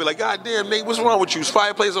know y'all be like, God damn, Nate, what's wrong with you?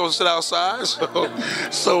 Fireplace don't sit outside.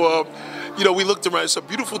 So we looked around. It's a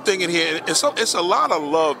beautiful thing in here. It's a lot of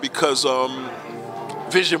love, because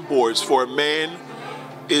vision boards for a man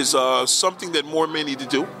is something that more men need to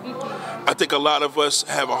do. I think a lot of us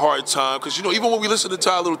have a hard time, because even when we listen to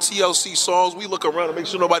our little TLC songs, we look around and make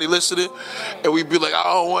sure nobody listening, and we be like, I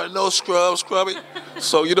don't want no scrub it.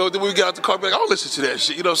 So then we get out the car and be like, I don't listen to that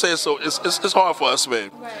shit. You know what I'm saying? So it's hard for us,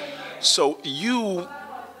 man. Right. So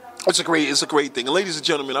it's a great thing. And ladies and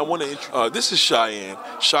gentlemen, I want to introduce, this is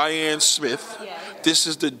Cheyenne Smith. Yeah. This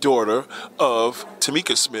is the daughter of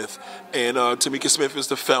Tamika Smith, and Tamika Smith is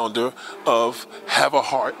the founder of Have a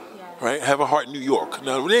Heart. Right, Have a Heart in New York.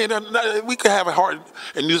 Now, we could have a heart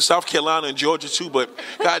in South Carolina and Georgia too, but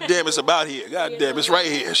goddamn, it's about here. Goddamn, it's right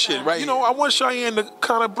here. Shit, right here. I want Cheyenne to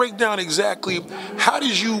kind of break down exactly how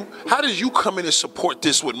did you come in and support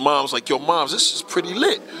this with moms like your moms. This is pretty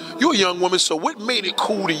lit. You're a young woman, so what made it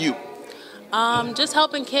cool to you? Just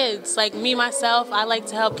helping kids. Like me, myself, I like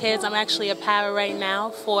to help kids. I'm actually a para right now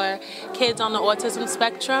for kids on the autism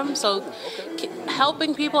spectrum. So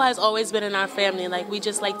helping people has always been in our family. Like we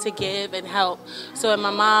just like to give and help. So when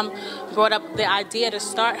my mom brought up the idea to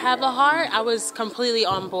start Have a Heart, I was completely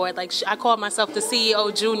on board. Like I called myself the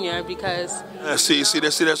CEO Junior because... See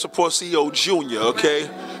that support CEO Junior, okay?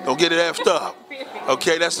 Don't get it effed up.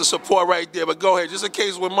 Okay, that's the support right there. But go ahead, just in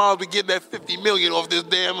case when moms be getting that $50 million off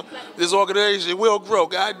this organization, we'll grow.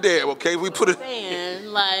 Goddamn, okay? We put it.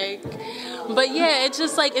 But yeah, it's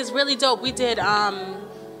just like it's really dope. We did a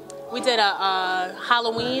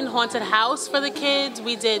Halloween haunted house for the kids.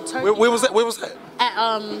 We did turkey. Where was that? Where was that? At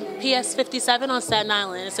PS 57 on Staten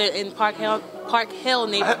Island. It's in Park Hill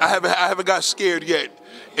neighborhood. I haven't got scared yet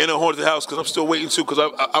in a haunted house because I'm still waiting to because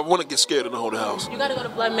I want to get scared in a haunted house. You got to go to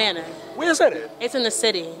Blood Manor. Where's that at? It's in the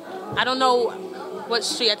city. I don't know what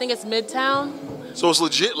street. I think it's Midtown. So it's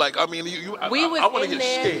legit. Like I mean, I want to get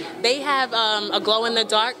scared. They have a glow in the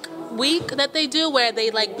dark week that they do where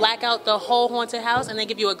they like black out the whole haunted house and they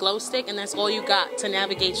give you a glow stick and that's all you got to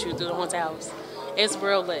navigate you through the haunted house. It's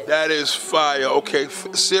real lit. That is fire. Okay,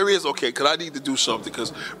 serious? Okay, because I need to do something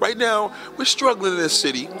because right now we're struggling in this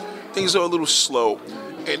city. Things are a little slow.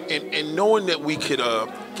 And knowing that we could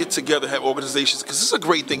get together, have organizations, because this is a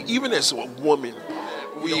great thing. Even as a woman,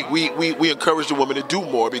 we encourage the woman to do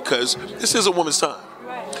more because this is a woman's time.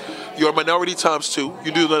 You're a minority times two.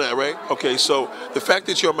 You do know that, right? Okay, so the fact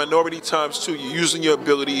that you're a minority times two, you're using your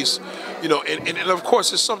abilities, and of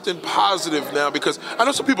course it's something positive now because I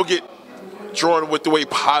know some people get drawn with the way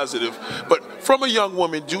positive, but from a young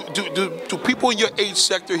woman, do people in your age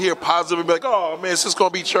sector hear positive and be like, oh man, is this gonna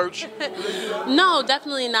be church? No,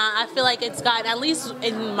 definitely not. I feel like it's gotten, at least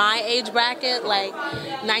in my age bracket, like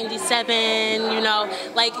 97,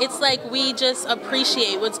 like it's like we just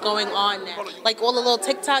appreciate what's going on now. Like all the little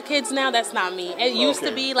TikTok kids now, that's not me. It used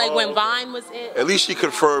to be like when Vine was it. At least she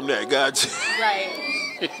confirmed that, God. Right.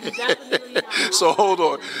 Definitely not. So hold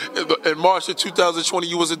on. In March of 2020,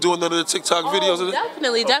 you wasn't doing none of the TikTok videos?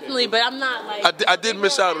 Definitely, but I'm not like... I did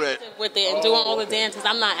miss out on that. With it and doing all the dances,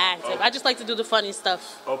 I'm not active. I just like to do the funny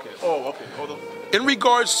stuff. Okay. Oh, okay. Hold on. In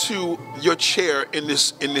regards to your chair in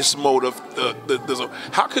this mode of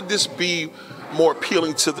how could this be more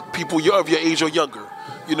appealing to the people of your age or younger?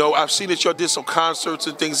 I've seen that y'all did some concerts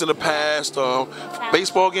and things in the past.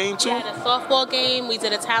 Baseball game too? We had a softball game. We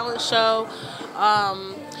did a talent show.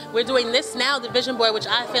 We're doing this now, the Vision Board, which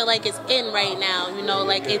I feel like is in right now.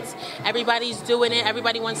 Like it's everybody's doing it.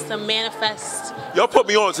 Everybody wants to manifest. Y'all put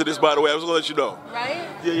me on to this, by the way. I was gonna let you know. Right?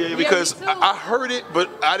 Yeah. Because I heard it, but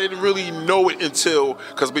I didn't really know it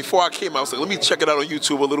because before I came, I was like, let me check it out on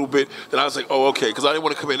YouTube a little bit. Then I was like, oh, okay, because I didn't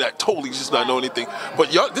want to come in that totally just not know anything.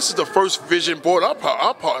 But y'all, this is the first Vision Board I'm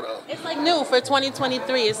part of. It's like new for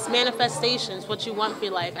 2023. It's manifestations, what you want for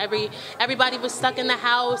your life. Everybody was stuck in the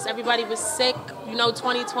house. Everybody was sick.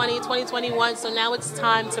 2020, 2021. So now it's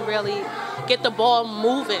time to really get the ball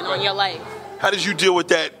moving on your life. How did you deal with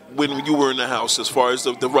that when you were in the house as far as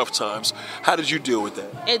the rough times? How did you deal with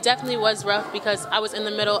that? It definitely was rough because I was in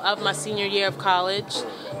the middle of my senior year of college.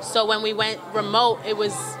 So when we went remote, it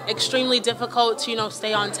was extremely difficult to,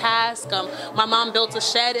 stay on task. My mom built a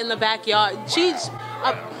shed in the backyard.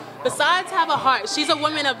 Besides Have a Heart, she's a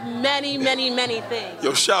woman of many, many, many things.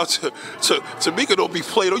 Yo, shout out to Tamika, don't be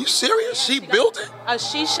played. Are you serious? She built it? A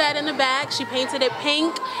she shed in the back. She painted it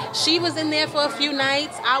pink. She was in there for a few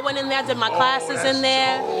nights. I went in there, did my classes in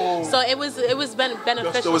there. Dope. So it was beneficial.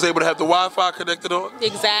 You still was able to have the Wi-Fi connected on?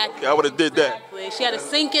 Exactly. Yeah, I would have did that. Exactly. She had a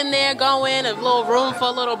sink in there going, a little room for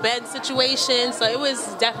a little bed situation. So it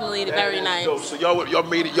was definitely very nice. Dope. So y'all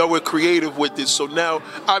made it. Y'all were creative with this. So now,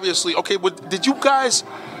 obviously, okay, but did you guys...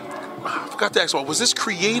 I forgot to ask one. Was this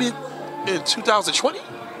created in 2020?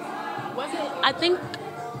 Was it? I think,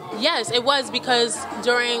 yes, it was because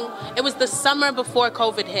it was the summer before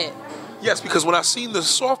COVID hit. Yes, because when I seen the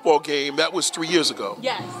softball game, that was 3 years ago.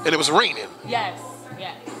 Yes. And it was raining. Yes.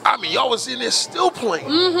 I mean, y'all was in there still playing.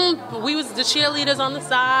 Mm-hmm. We was the cheerleaders on the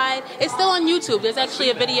side. It's still on YouTube. There's actually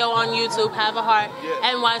a video on YouTube, Have a Heart,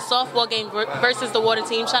 NY softball game versus the water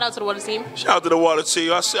team. Shout out to the water team. Shout out to the water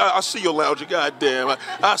team. I see you, lounger. Goddamn.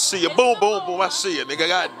 I see you. Boom, boom, boom. I see you, nigga.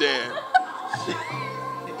 Goddamn.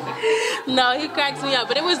 No, he cracks me up.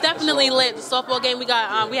 But it was definitely lit. The softball game, we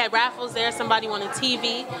had raffles there. Somebody won a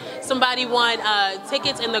TV. Somebody won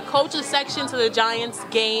tickets in the coaches section to the Giants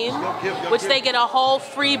game, which they get a whole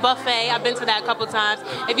free buffet. I've been to that a couple times.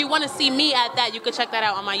 If you want to see me at that, you can check that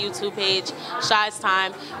out on my YouTube page, Shy's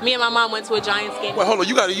Time. Me and my mom went to a Giants game. Wait, hold on.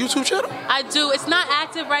 You got a YouTube channel? I do. It's not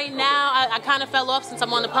active right now. I kind of fell off since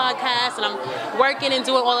I'm on the podcast and I'm working and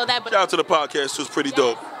doing all of that. But shout out to the podcast too. It's pretty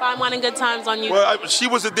dope. Fine Wine and Good Times on YouTube. Well, she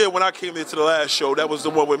wasn't there when I came into the last show. That was the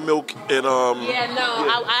one with Milk and Yeah, no,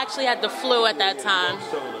 I actually had the flu at that time.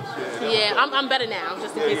 Yeah, I'm better now,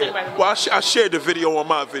 just in case anybody. Well, I shared the video on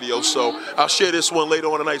my video, so I'll share this one later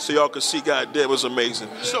on tonight so y'all can see. God damn, it was amazing.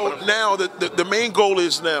 So now the main goal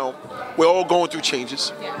is now we're all going through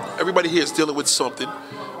changes. Everybody here is dealing with something.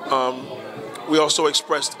 We also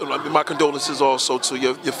expressed my condolences also to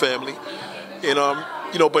your family, and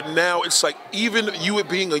you know. But now it's like even you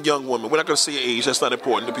being a young woman, we're not going to say your age. That's not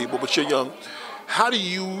important to people, but you're young. How do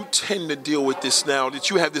you tend to deal with this now that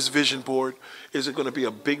you have this vision board? Is it going to be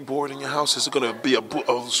a big board in your house? Is it going to be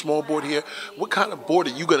a small board here? What kind of board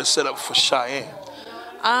are you going to set up for Cheyenne?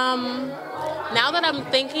 Now that I'm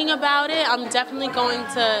thinking about it, I'm definitely going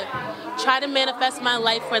to try to manifest my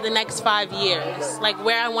life for the next 5 years, like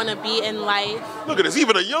where I want to be in life. Look at this.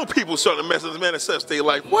 Even the young people starting to manifest their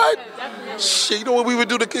life. What? Yeah, shit, you know what we would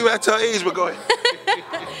do to kids at our age? But go ahead.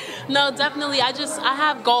 No, definitely. I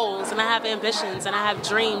have goals and I have ambitions and I have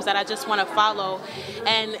dreams that I just want to follow.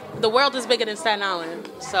 And the world is bigger than Staten Island,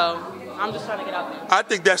 so I'm just trying to get out there. I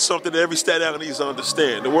think that's something that every Staten Island needs to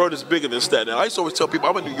understand. The world is bigger than Staten Island. I used to always tell people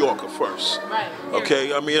I'm a New Yorker first. Right.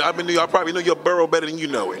 Okay? I mean, I'm in New York. I probably know your borough better than you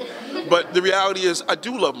know it. But the reality is I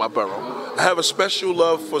do love my borough. I have a special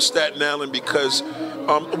love for Staten Island because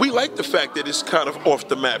we like the fact that it's kind of off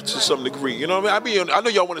the map to some degree. You know what I mean? I know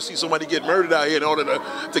y'all want to see somebody get murdered out here in order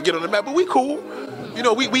to get on the map, but we cool. You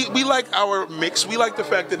know, we like our mix. We like the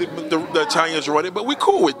fact that the Italians run it, but we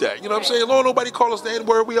cool with that. You know what I'm saying? Lord, nobody call us the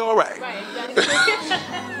N-word, we all right. Right,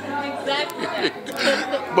 exactly.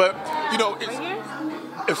 But, you know, it's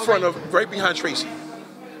in front of, right behind Tracy.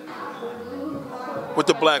 With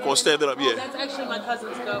the black one standing up, yeah. That's actually my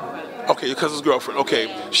cousin's girlfriend. Okay, your cousin's girlfriend. Okay.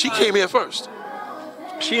 She came here first.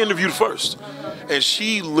 She interviewed first. And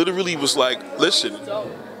she literally was like, listen,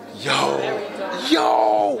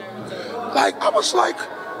 yo. Like, I was like,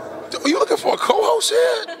 are you looking for a co-host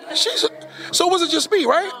here? So was it just me,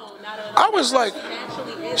 right? No, not at all. I was like,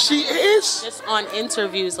 she is? Just on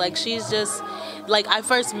interviews. Like, she's just, like, I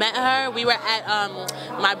first met her. We were at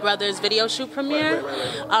my brother's video shoot premiere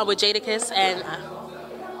with Jadakiss and...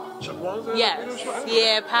 yes.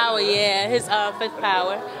 Yeah, Power, yeah. His Fifth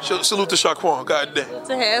Power. Salute to Shaquan, God damn.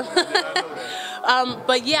 To him.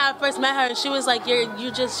 But yeah, I first met her and she was like,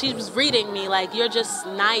 she was reading me, like, you're just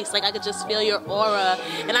nice. Like, I could just feel your aura.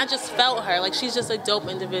 And I just felt her. Like, she's just a dope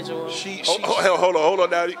individual. Hold on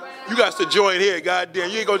now. You got to join here,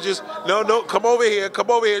 goddamn. You ain't gonna just, no, come over here,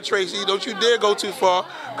 Tracy. Don't you dare go too far.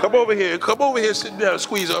 Come over here, sit down,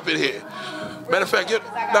 squeeze up in here. Matter of fact,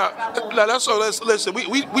 now that's all. Listen,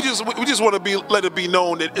 we just want to let it be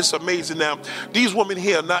known that it's amazing. Now, these women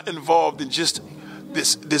here are not involved in just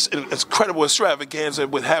this incredible extravaganza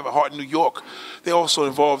with Have a Heart in New York. They're also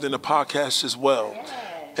involved in the podcast as well,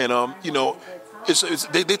 and you know.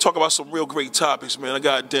 They talk about some real great topics, man.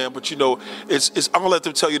 Goddamn, but you know, I'm gonna let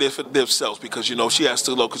them tell you that for themselves because you know she has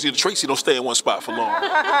to know because Tracy don't stay in one spot for long.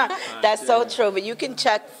 That's so true. But you can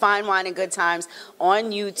check Fine Wine and Good Times on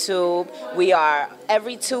YouTube. We are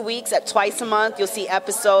every 2 weeks, twice a month. You'll see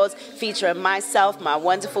episodes featuring myself, my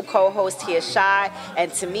wonderful co-host here, Shy,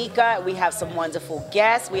 and Tamika. We have some wonderful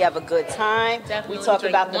guests. We have a good time. Definitely we talk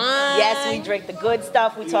about wine. We drink the good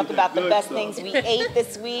stuff. We talk about the best things we ate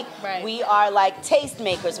this week. Right. We are like taste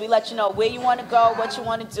makers. We let you know where you want to go, what you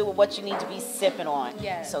want to do, and what you need to be sipping on.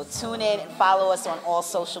 Yes. So tune in and follow us on all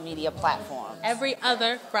social media platforms. Every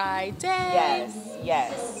other Friday.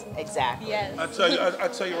 Yes, exactly. Yes. I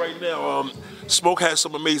tell you right now, Smoke has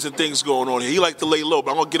some amazing things going on here. He like to lay low,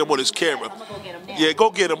 but I'm gonna get him on his camera. I'm gonna go get him now. Yeah, go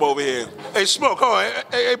get him over here. Hey, Smoke,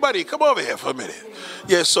 hey, buddy, come over here for a minute.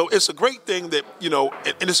 Yeah, so it's a great thing that, you know,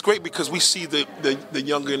 and it's great because we see the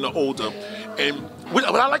younger and the older. And what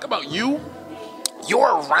I like about you,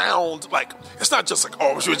 you're around, like, it's not just like,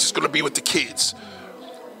 oh, you're just gonna be with the kids.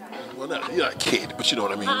 Well, you're not a kid, but you know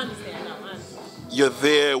what I mean. I understand. You're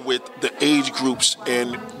there with the age groups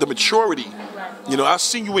and the maturity. You know, I've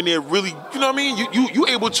seen you in there really, you know what I mean? You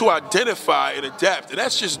able to identify and adapt, and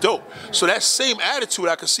that's just dope. So that same attitude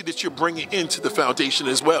I can see that you're bringing into the foundation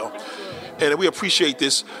as well. And we appreciate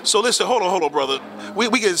this. So listen, hold on, brother. We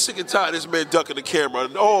get sick and tired of this man ducking the camera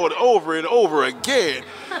over and over again.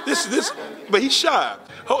 This, but he's shy.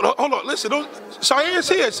 Hold on. Listen, Cheyenne's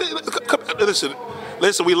here.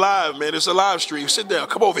 Listen, we live, man. It's a live stream. Sit down.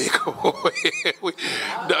 Come over here.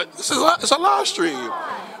 It's a live stream.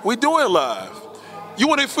 We doing live. You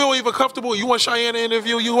want to feel even comfortable? You want Cheyenne to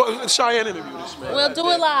interview? You want Cheyenne to interview this man? We'll do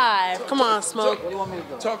it live. Come on, Smoke.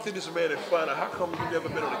 Talk to this man and find out how come you've never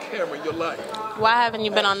been on the camera in your life. Why haven't you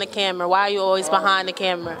been on the camera? Why are you always behind the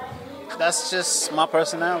camera? that's just my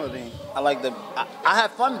personality. I like the. I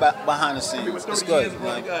have fun behind the scenes. It's good.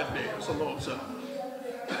 Like, It's a long time.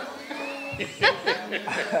 it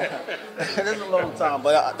is a long time,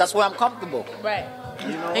 but that's where I'm comfortable. Right. You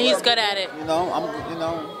know, And he's good at it. You know, I'm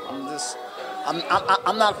just.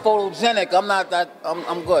 I'm not photogenic. I'm not that.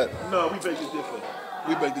 I'm good. No, we beg it different.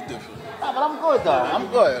 We beg it different. No, but I'm good though. I'm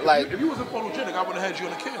good. Like, If you wasn't photogenic, I would have had you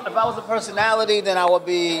on the camera. if I was a personality, then I would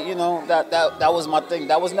be. You know, that was my thing.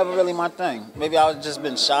 That was never really my thing. Maybe I was just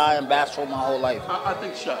been shy and bashful my whole life. I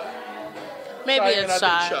think shy. Maybe Cheyenne, it's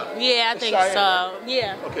I think shy. shy. Yeah, I It's think Cheyenne, so.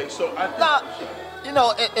 Yeah. Okay, so I think. Nah, you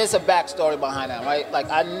know, it's a backstory behind that, right?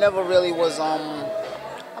 Like, I never really was, I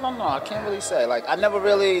don't know, I can't really say. Like, I never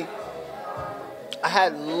really, I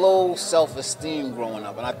had low self-esteem growing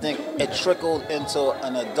up, and I think it trickled into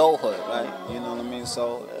an adulthood, right? You know what I mean?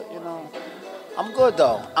 So, you know, I'm good,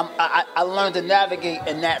 though. I learned to navigate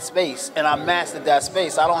in that space, and I mastered that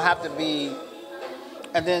space. I don't have to be,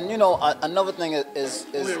 and then, you know, another thing is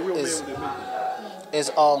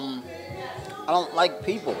I don't like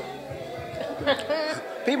people.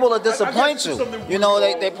 People will disappoint you. You know,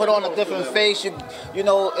 they put on a different face. You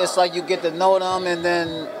know, it's like you get to know them and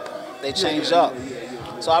then they change up.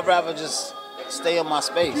 So I'd rather just stay in my You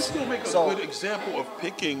space. still make a good example of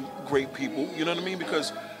picking great people, you know what I mean?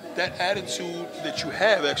 Because that attitude that you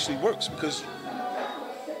have actually works because,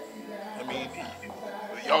 I mean,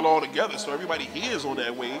 y'all all together, so everybody here is on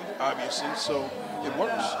that wave, obviously, so it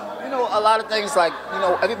works. You know, a lot of things like, you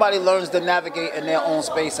know, everybody learns to navigate in their own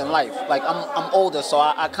space in life. Like, I'm older, so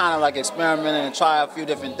I kind of like experiment and try a few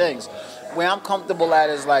different things. Where I'm comfortable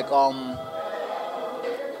at is like,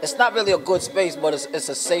 it's not really a good space, but it's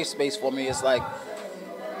a safe space for me. It's like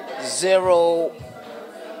 0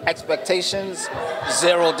 expectations,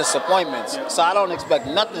 0 disappointments. So I don't expect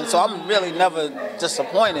nothing. So I'm really never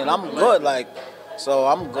disappointed. I'm good, like, so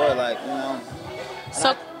I'm good, like, you know.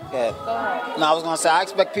 So, Yeah. No, I was gonna say I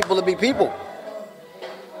expect people to be people.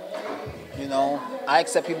 You know, I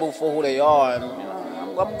accept people for who they are, and you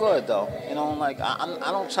know, I'm good though. You know, like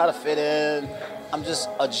I don't try to fit in. I'm just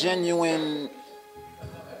a genuine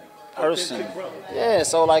person. Yeah.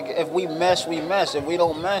 So like, if we mesh, we mesh. If we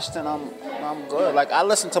don't mesh, then I'm good. Like I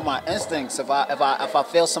listen to my instincts. If I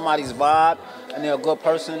feel somebody's vibe and they're a good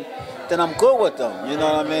person, then I'm good with them. You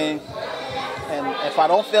know what I mean? And if I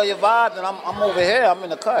don't feel your vibe, then I'm over here. I'm in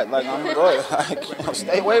the cut. Like, I'm good. Like, you know,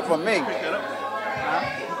 stay away from me. You can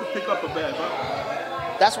pick up a bad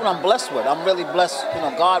vibe. That's what I'm blessed with. I'm really blessed. You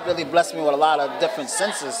know, God really blessed me with a lot of different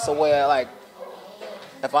senses. So where, like,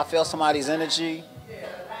 if I feel somebody's energy,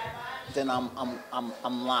 then I'm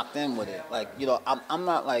locked in with it. Like, you know, I'm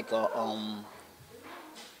not like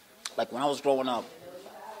like when I was growing up,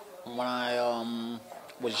 when I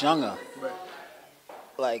was younger,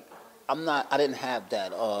 like. I didn't have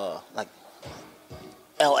that, like,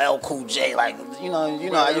 LL Cool J, like, you know,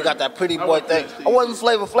 how you got that pretty boy thing. I wasn't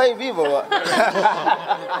Flavor Flav either.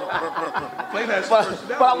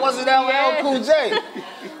 but I wasn't LL Cool J.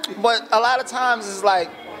 But a lot of times it's like,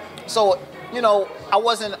 so, you know, I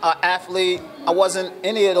wasn't an athlete. I wasn't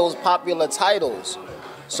any of those popular titles.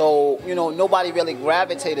 So, you know, nobody really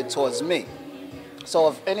gravitated towards me. So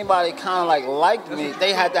if anybody kind of like liked me,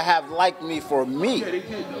 they had to have liked me for me. Yeah, they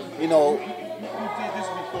did. You know. You did this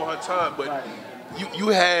before her time, but you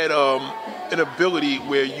had an ability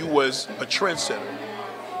where you was a trendsetter.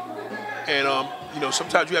 And, you know,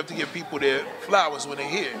 sometimes you have to give people their flowers when they're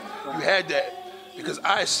here. You had that because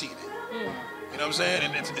I seen it. You know what I'm saying?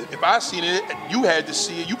 And if I seen it, you had to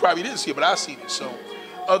see it. You probably didn't see it, but I seen it. So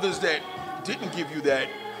others that didn't give you that,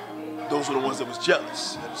 those were the ones that was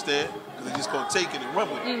jealous. You understand? Because they're just gonna take it and run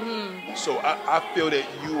with it. Mm-hmm. So I feel that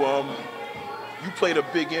you played a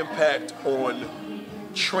big impact on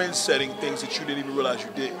trend-setting things that you didn't even realize you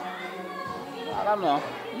did. I don't know.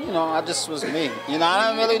 You know, I just was me. You know, I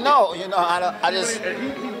don't really know. You know, I just.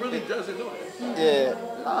 And he really doesn't know that. Yeah.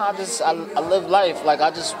 No, I live life. Like,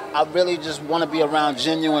 I really just want to be around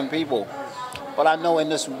genuine people. But I know in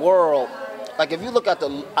this world, like if you look at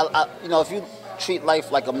you know, if you treat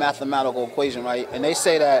life like a mathematical equation, right? And they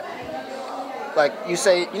say that, like you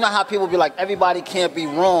say, you know how people be like, everybody can't be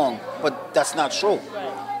wrong, but that's not true.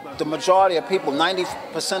 The majority of people,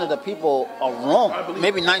 90% of the people are wrong.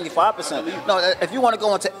 Maybe 95%. No, if you want to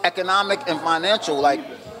go into economic and financial, like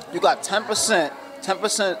you got 10%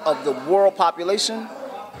 of the world population,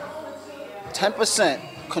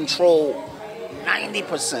 10% control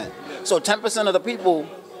 90%. So 10% of the people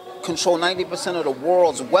control 90% of the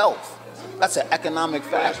world's wealth. That's an economic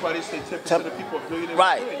fact. That's why they say 10% of people are billionaires.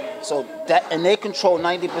 Right. So and they control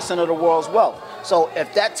 90% of the world's wealth. So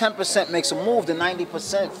if that 10% makes a move, the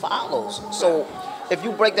 90% follows. So if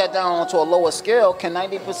you break that down onto a lower scale, can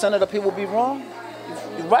 90% of the people be wrong?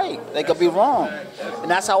 You're right, they could be wrong. And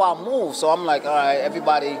that's how I move. So I'm like, all right,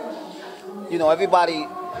 everybody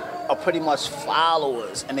are pretty much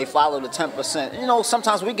followers, and they follow the 10%. You know,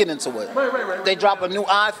 sometimes we get into it. Right. They drop a new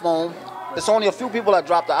iPhone. There's only a few people that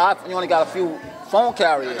drop the iPhone. You only got a few phone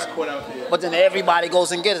carriers. But then everybody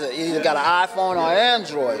goes and gets it. You either got an iPhone or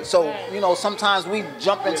Android. So, you know, sometimes we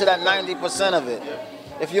jump into that 90% of it.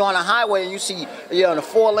 If you're on a highway and you're on a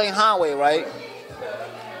 4-lane highway, right?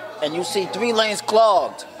 And you see 3 lanes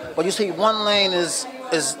clogged, but you see 1 lane is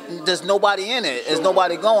there's nobody in it. There's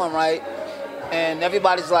nobody going, right? And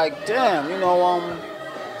everybody's like, damn, you know,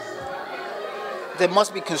 there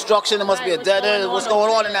must be construction, there must be a dead end, what's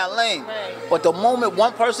going on in that lane? But the moment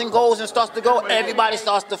one person goes and starts to go, everybody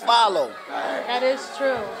starts to follow. That is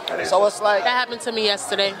true. So it's like... That happened to me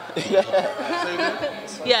yesterday.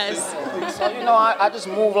 Yes. So, you know, I just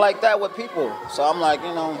move like that with people. So I'm like,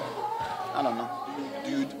 you know, I don't know.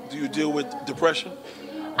 Do you deal with depression?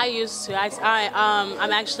 I used to.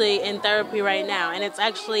 I'm actually in therapy right now, and it's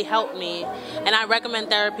actually helped me. And I recommend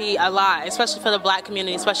therapy a lot, especially for the black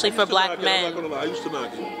community, especially for black men. I'm not gonna lie. I used to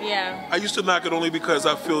knock it. Yeah. I used to knock it only because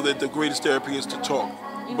I feel that the greatest therapy is to talk.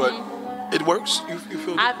 But it works. You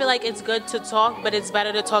feel I feel like it's good to talk, but it's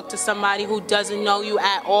better to talk to somebody who doesn't know you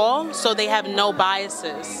at all, so they have no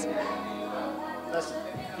biases.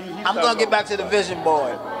 I'm going to get back to the vision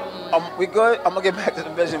board. We good? I'm going to get back to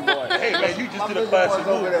the vision board. Hey, man, you just did a classic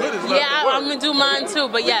move. Yeah, I'm going to do mine too,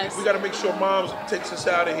 but yes. We got to make sure Moms takes us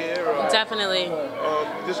out of here. Definitely.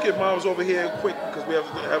 Just get Moms over here quick because we have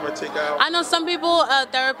to have her take out. I know some people,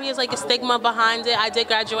 therapy is like a stigma behind it. I did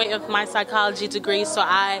graduate with my psychology degree, so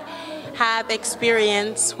I have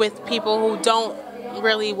experience with people who don't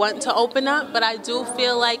really want to open up, but I do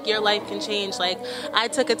feel like your life can change. Like, I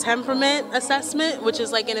took a temperament assessment, which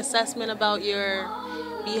is like an assessment about your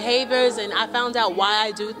behaviors, and I found out why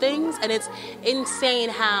I do things, and it's insane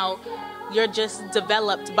how you're just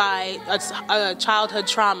developed by a childhood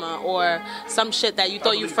trauma or some shit that you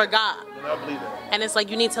thought you forgot. I believe that. And it's like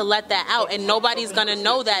you need to let that out, and nobody's gonna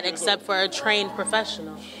know that except for a trained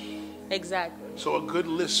professional. Exactly. So a good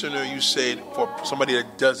listener, you said, for somebody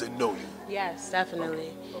that doesn't know you. Yes,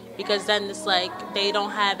 definitely. Because then it's like they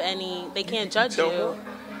can't judge you.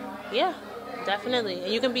 Yeah, definitely.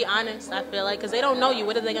 And you can be honest, I feel like, because they don't know you.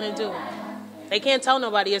 What are they going to do? They can't tell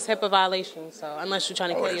nobody it's HIPAA violation, so unless you're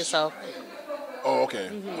trying to kill yourself. Oh, okay.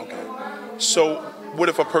 Okay. So what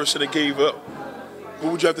if a person that gave up?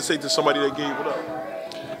 What would you have to say to somebody that gave it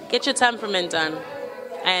up? Get your temperament done.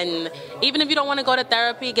 And even if you don't want to go to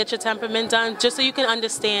therapy, get your temperament done just so you can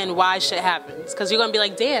understand why shit happens. Because you're going to be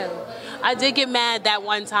like, damn, I did get mad that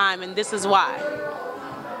one time, and this is why.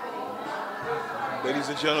 Ladies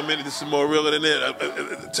and gentlemen, this is more realer than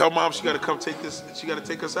that. Tell Mom she got to come take this. She got to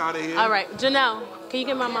take us out of here. All right. Janelle, can you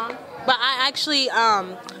get my mom? But I actually,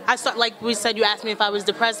 like we said, you asked me if I was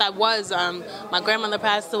depressed. I was. My grandmother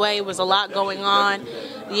passed away. It was a lot going on.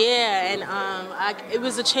 Yeah, and it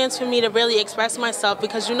was a chance for me to really express myself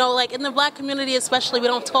because, you know, like in the black community especially, we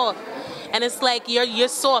don't talk. And it's like you're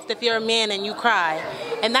soft if you're a man and you cry.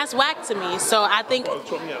 And that's whack to me. So I think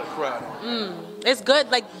it's good.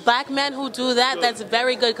 Like black men who do that, that's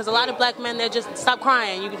very good. Because a lot of black men, they're just, stop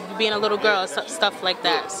crying. You being a little girl, stuff like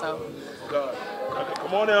that. So. God.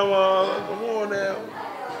 Come on now, Mom. Come on now.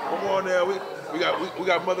 Come on now. We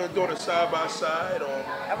got mother and daughter side by side.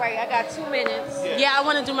 All right, I got 2 minutes. Yeah, I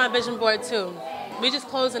want to do my vision board too. We just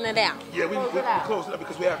closing it out. Yeah, we close it out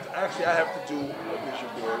because we have to. Actually, I have to do a vision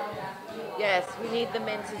board. Yes, we need the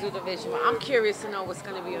men to do the vision board. I'm curious to know what's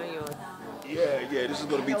going to be on yours. Yeah, this is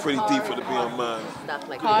going to be pretty deep for it to be on mine. Stuff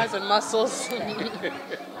like cars and muscles.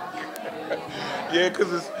 Yeah,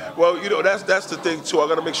 because it's, well, you know, that's the thing too. I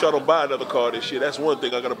got to make sure I don't buy another car this year. That's one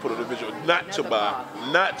thing I got to put on the vision. Not to buy.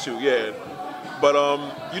 Yeah. But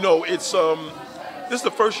you know, it's this is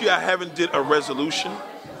the first year I haven't did a resolution,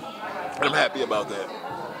 and I'm happy about that.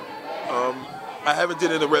 I haven't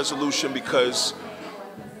did a resolution because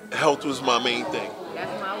health was my main thing.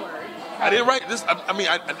 That's my word. I didn't write this.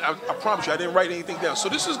 I promise you, I didn't write anything down. So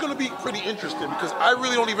this is going to be pretty interesting because I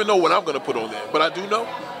really don't even know what I'm going to put on there, but I do know.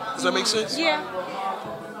 Does that make sense? Yeah.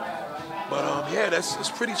 But it's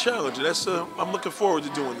pretty challenging. I'm looking forward to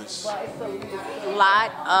doing this. Well, it's a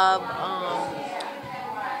lot of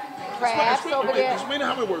crafts over there. Explain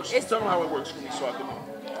how it works. Tell them how it works for me so I can know.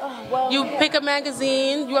 You pick a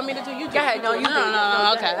magazine. You want me to do? You do. Go ahead. No, you do.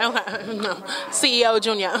 No. Okay. No. CEO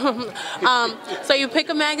Junior. So you pick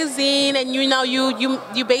a magazine, and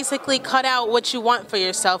you basically cut out what you want for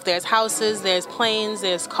yourself. There's houses, there's planes,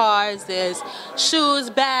 there's cars, there's shoes,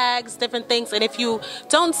 bags, different things. And if you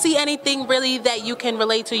don't see anything really that you can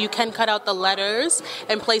relate to, you can cut out the letters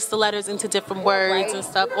and place the letters into different words and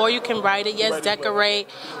stuff. Or you can write it. Yes, decorate.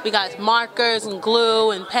 We got markers and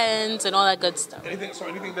glue and pens and all that good stuff.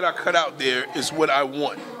 Anything that I cut out there is what I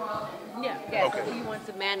want. Yeah. Yes, Okay. what you want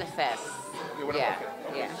to manifest. Okay.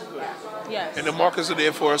 Yes. And the markers are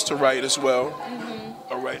there for us to write as well.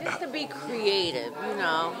 All right. Just to be creative,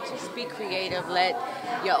 just be creative. Let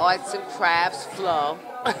your arts and crafts flow.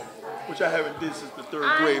 Which I haven't did since the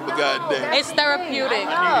 3rd grade, but goddamn. It's therapeutic.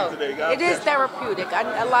 I need it today, God It is bless. therapeutic.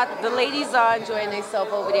 The ladies are enjoying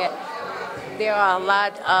themselves over there. There are a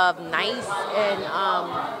lot of nice and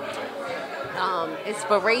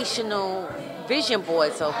inspirational vision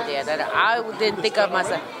boards over there that I didn't think of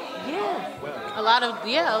myself. Yeah. A lot of them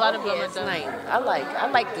Yeah, are it's done. nice. I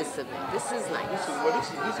like this event. This is nice. Well,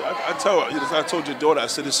 I told your daughter, I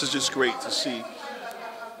said, this is just great to see.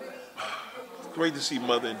 Great to see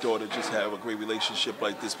mother and daughter just have a great relationship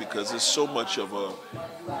like this, because there's so much of a.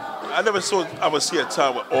 I never thought I would see a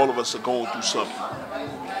time when all of us are going through something.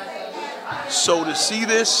 So to see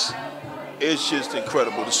this, it's just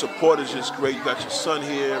incredible. The support is just great. You got your son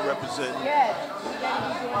here representing. Yeah.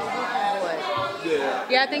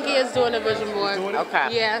 Yeah, I think he is doing a vision board. Doing it? Okay.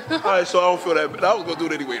 Yeah. All right, so I don't feel that bad. I was gonna do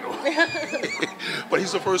it anyway though. But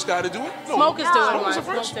he's the first guy to do it. No, Smoke is doing Smoke one. was the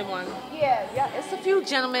first. Smoke did one. Yeah. It's a few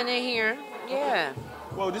gentlemen in here. Yeah.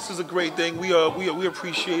 Well, this is a great thing. We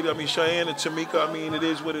appreciate it. I mean, Cheyenne and Tamika. I mean, it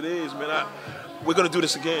is what it is, man. We're gonna do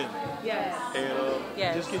this again, Yes. and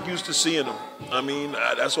Yes. just get used to seeing them. I mean,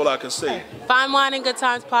 that's all I can say. Fine Wine and Good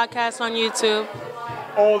Times podcast on YouTube.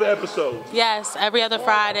 All the episodes. Yes, every other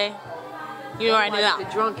Friday. You already Like know.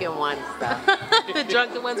 the drunken ones stuff. The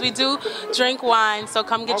drunken ones. We do drink wine, so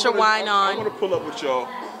come get your wine I'm on. gonna pull up with y'all.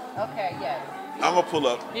 Okay, yes. I'm gonna pull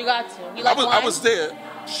up. You got to. You like wine? I was there.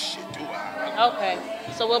 Shit, do I? Okay.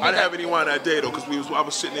 So we'll be I didn't back. have any wine that day though, because I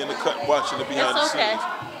was sitting in the cut watching the behind the It's okay. scenes.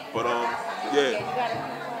 But yeah.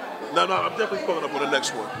 No, I'm definitely pulling up on the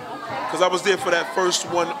next one. Because I was there for that first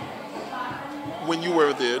one when you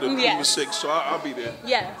were there. You Yes. were sick, so I'll be there.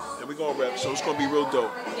 Yes. And we're gonna rap, so it's gonna be real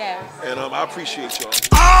dope. Yes. And I appreciate y'all.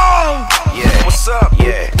 Yeah, what's up?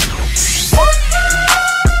 Yeah.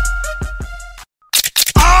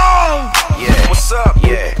 Yeah, what's up?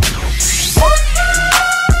 Yeah.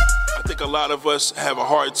 I think a lot of us have a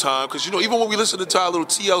hard time because, even when we listen to our little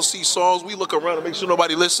TLC songs, we look around and make sure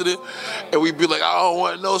nobody listening, and we be like, I don't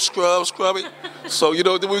want no scrub it. So,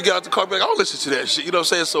 then we get out the car, be like, I don't listen to that shit. You know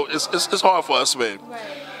what I'm saying? So it's hard for us, man. Right.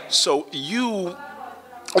 So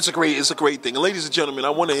it's a great thing. And ladies and gentlemen, I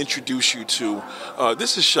want to introduce you to,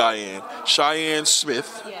 this is Cheyenne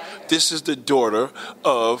Smith. Yeah. This is the daughter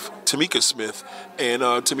of Tamika Smith. And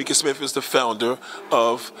Tamika Smith is the founder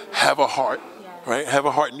of Have a Heart. Right, Have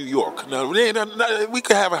a Heart, New York. Now we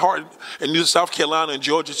could have a heart in South Carolina and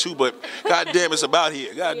Georgia too, but goddamn, it's about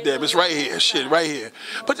here. Goddamn, it's right here. Shit, right here.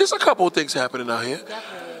 But there's a couple of things happening out here.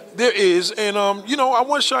 Definitely. There is, and I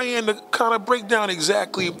want Cheyenne to kind of break down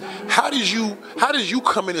exactly how did you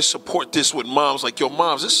come in and support this with moms like your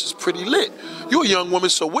moms. This is pretty lit. You're a young woman,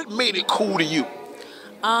 so what made it cool to you?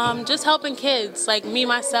 Just helping kids. Like me,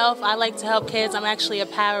 myself, I like to help kids. I'm actually a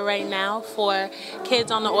para right now for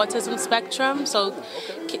kids on the autism spectrum. So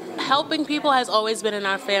helping people has always been in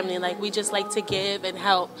our family. Like we just like to give and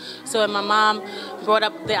help. So when my mom brought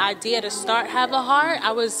up the idea to start Have a Heart,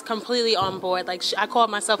 I was completely on board. Like I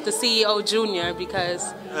called myself the CEO Junior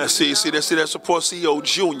because... See that support CEO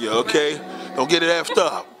Junior, okay? Don't get it effed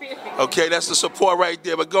up. Okay, that's the support right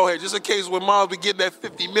there. But go ahead, just in case when moms be getting that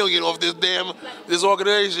 $50 million off this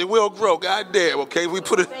organization, we'll grow. Goddamn, okay? We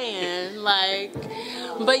put it.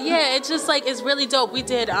 But yeah, it's just like it's really dope. We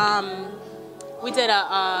did a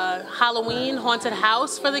Halloween haunted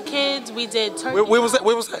house for the kids. We did turkey. Where was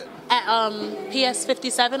that? At PS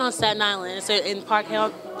 57 on Staten Island. It's in Park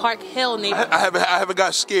Hill neighborhood. I haven't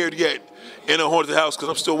got scared yet in a haunted house because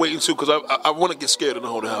I'm still waiting to, because I want to get scared in a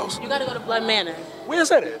haunted house. You gotta go to Blood Manor. Where's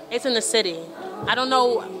that at? It's in the city. I don't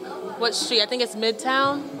know what street. I think it's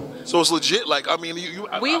Midtown. So it's legit. Like, I mean,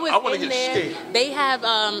 I want to get scared. They have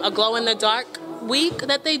a glow in the dark week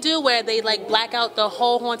that they do where they like black out the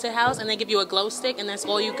whole haunted house and they give you a glow stick and that's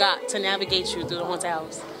all you got to navigate you through the haunted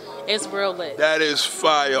house. It's real lit. That is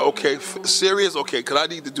fire. Okay, serious? Okay, because I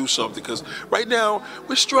need to do something. Because right now,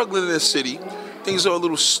 we're struggling in this city. Things are a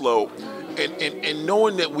little slow. And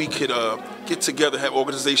knowing that we could get together, have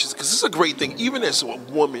organizations, because it's a great thing. Even as a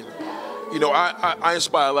woman, you know, I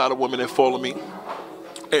inspire a lot of women that follow me.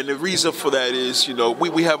 And the reason for that is, you know,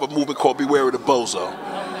 we have a movement called Beware of the Bozo.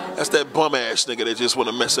 That's that bum ass nigga that just want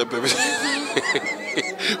to mess up everything.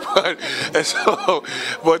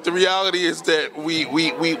 but the reality is that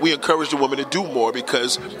we encourage the woman to do more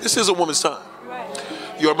because this is a woman's time.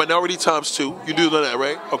 You're a minority times two. You do know that,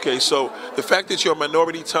 right? Okay, so the fact that you're a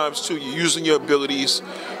minority times two, you're using your abilities,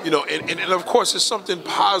 you know, and of course it's something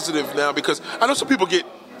positive now because I know some people get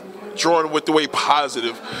drawn with the way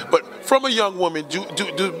positive, but from a young woman,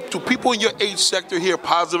 do people in your age sector hear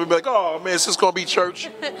positive and be like, oh man, is this gonna be church?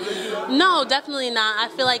 No, definitely not.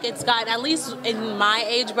 I feel like it's got, at least in my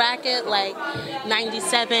age bracket, like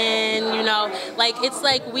 97, you know, like it's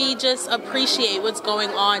like we just appreciate what's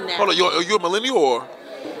going on now. Hold on, are you a millennial or?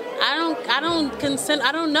 I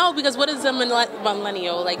don't know, because what is a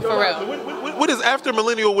millennial, like, for real? What is after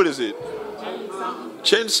millennial? What is it?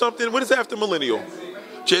 Gen something? What is after millennial?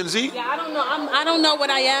 Gen Z? Yeah, I don't know. I don't know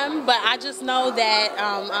what I am, but I just know that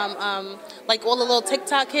like all the little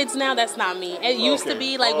TikTok kids now, that's not me. It used to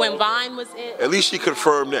be like when Vine was it. At least she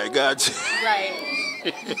confirmed that, God. Right.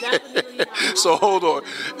 Definitely not. So hold on.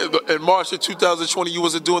 In March of 2020, you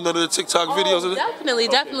wasn't doing none of the TikTok videos?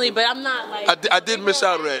 Definitely, but I'm not like. I did miss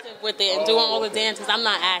out on that. With it and doing all the dances, I'm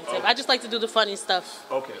not active. I just like to do the funny stuff.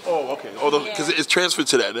 Okay. Oh, okay. Although, because it's transferred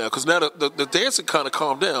to that now. Because now the dancing kind of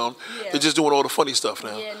calmed down. Yeah. They're just doing all the funny stuff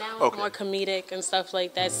now. Yeah, now it's more comedic and stuff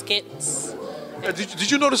like that, skits. Did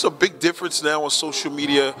you notice a big difference now on social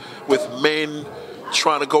media with men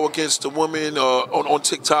trying to go against a woman on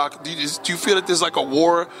TikTok? Do you feel that there's like a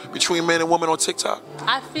war between men and women on TikTok?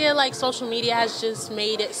 I feel like social media has just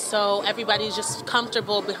made it so everybody's just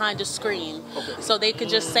comfortable behind a screen. Okay. So they could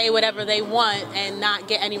just say whatever they want and not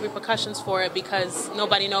get any repercussions for it because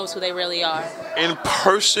nobody knows who they really are. In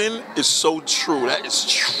person is so true. That is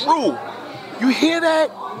true. You hear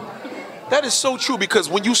that? That is so true because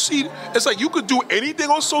when you see, it's like you could do anything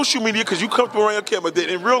on social media because you come around your camera. That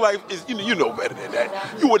in real life, you know better than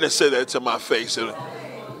that. You wouldn't have said that to my face. No,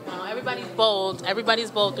 everybody's bold.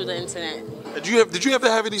 Everybody's bold through the internet. Did you ever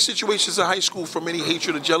have any situations in high school from any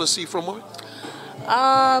hatred or jealousy from women?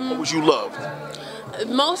 Or was you loved?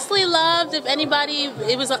 Mostly loved. If anybody,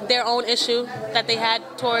 it was their own issue that they had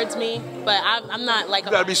towards me. But I'm not like.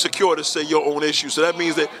 You gotta be secure to say your own issue. So that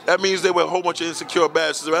means there were a whole bunch of insecure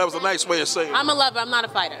bastards. That was a nice way of saying. I'm a lover. I'm not a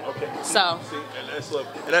fighter. Okay. So. See, and that's love.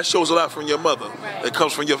 And that shows a lot from your mother. Right. It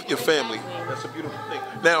comes from your family. That's a beautiful thing.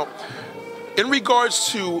 Now, in regards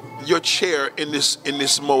to your chair in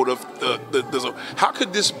this mode of how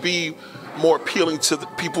could this be more appealing to the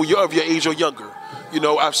people of your age or younger? You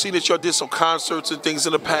know, I've seen that y'all did some concerts and things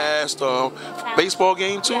in the past. Baseball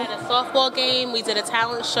game too? We had a softball game. We did a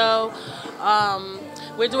talent show.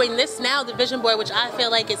 We're doing this now, the Vision Board, which I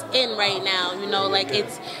feel like is in right now. You know, like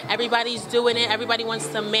everybody's doing it. Everybody wants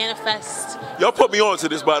to manifest. Y'all put me on to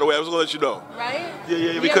this, by the way. I was gonna let you know. Right?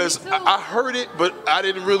 Yeah, because I heard it, but I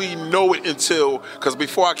didn't really know it because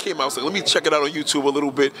before I came out, I was like, let me check it out on YouTube a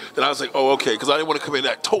little bit. Then I was like, oh, okay, because I didn't want to come in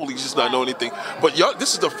that totally just not know anything. But y'all,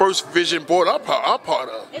 this is the first Vision Board I'm part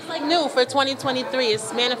of. It's like new for 2023.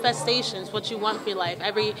 It's manifestations, what you want for your life.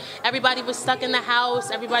 Everybody was stuck in the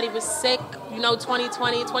house. Everybody was sick, you know,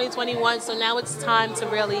 2020, 2021. So now it's time to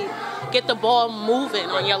really get the ball moving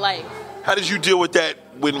on your life. How did you deal with that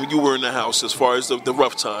when you were in the house as far as the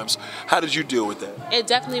rough times? How did you deal with that? It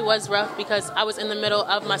definitely was rough because I was in the middle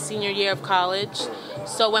of my senior year of college.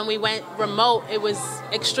 So when we went remote, it was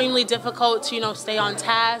extremely difficult to, you know, stay on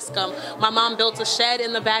task. My mom built a shed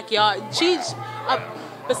in the backyard. She's,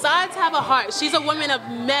 besides have a heart, she's a woman of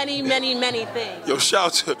many, many, many things. Yo,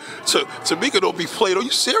 shout out to Mika, don't be played. Are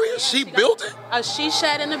you serious? She built it? A she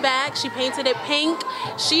shed in the back. She painted it pink.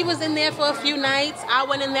 She was in there for a few nights. I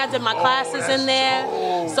went in there, did my classes in there.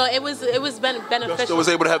 So it was beneficial. You still was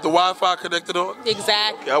able to have the Wi-Fi connected on?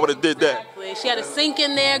 Exactly. Yeah, I would have did that. Exactly. She had a sink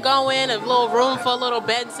in there going, a little room for a little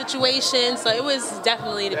bed situation. So it was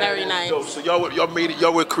definitely very nice. Yo, so y'all made it.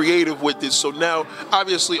 Y'all were creative with this. So now,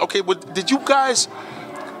 obviously, okay. But did you guys?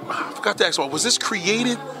 I forgot to ask one. Was this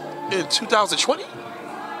created in 2020?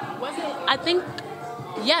 Was it? I think.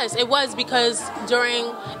 Yes, it was because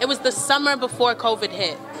it was the summer before COVID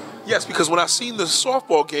hit. Yes, because when I seen the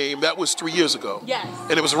softball game, that was 3 years ago. Yes.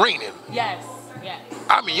 And it was raining. Yes.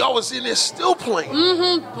 I mean, y'all was in there still playing.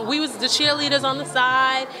 Mm-hmm. We was the cheerleaders on the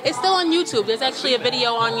side. It's still on YouTube. There's actually a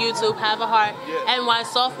video on YouTube, Have a Heart, NY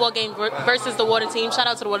softball game versus the water team. Shout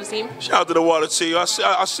out to the water team. Shout out to the water team. I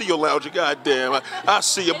see you, Lounger. Goddamn. I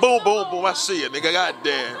see you. Boom, boom, boom. I see you, nigga.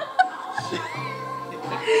 Goddamn.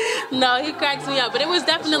 No, he cracks me up. But it was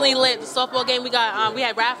definitely lit. The softball game, we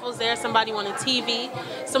had raffles there. Somebody won a TV.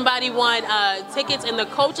 Somebody won tickets in the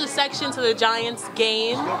coaches section to the Giants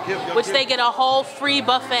game, which they get a whole free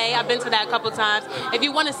buffet. I've been to that a couple times. If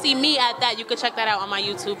you want to see me at that, you can check that out on my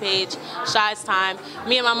YouTube page, Shy's Time.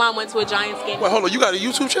 Me and my mom went to a Giants game. Wait, hold on. You got a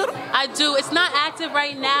YouTube channel? I do. It's not active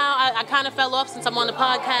right now. I kind of fell off since I'm on the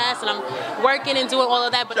podcast and I'm working and doing all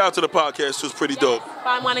of that. But Shout out to the podcast. It was pretty dope.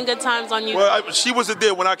 Fine Wine and Good Times on YouTube. Well, she wasn't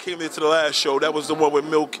there when I came into the last show. That was the one with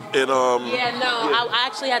Milk and Yeah, no, yeah. I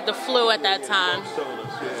actually had the flu at that time.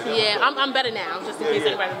 Yeah, I'm better now, just in case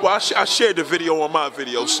anybody. Well, I shared the video on my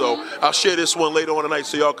video, so I'll share this one later on tonight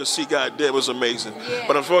so y'all can see. God damn, it was amazing. Yeah.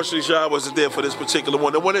 But unfortunately, Shy wasn't there for this particular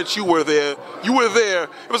one. The one that you were there.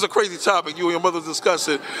 It was a crazy topic. You and your mother discussed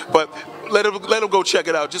it, but let them go check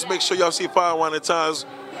it out. Just make sure y'all see Fine Wine and Times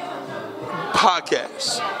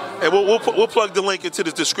podcast, and we'll plug the link into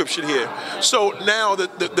the description here. So now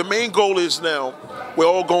the main goal is now we're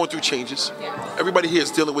all going through changes. Everybody here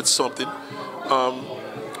is dealing with something.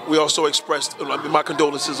 We also expressed my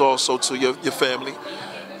condolences also to your family,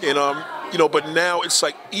 and but now it's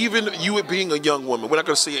like even you being a young woman, we're not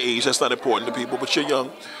going to say your age, that's not important to people, but you're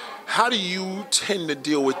young. How do you tend to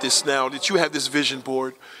deal with this now that you have this vision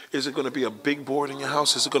board? Is it going to be a big board in your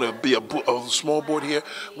house? Is it going to be a small board here?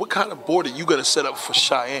 What kind of board are you going to set up for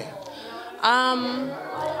Cheyenne?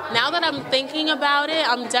 Now that I'm thinking about it,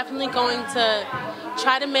 I'm definitely going to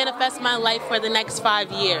try to manifest my life for the next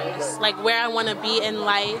 5 years, like where I want to be in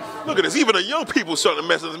life. Look at this, even the young people starting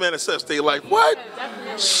to manifest their life. What?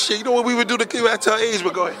 Yeah, shit, you know what we would do to kids at our age,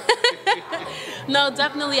 but go ahead. No,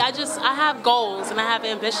 definitely. I have goals and I have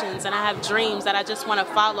ambitions and I have dreams that I just want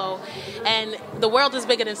to follow. And the world is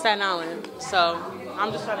bigger than Staten Island, so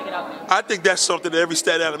I'm just trying to get out there. I think that's something that every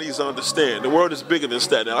Staten Island needs to understand. The world is bigger than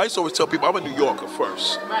Staten Island. I used to always tell people I'm a New Yorker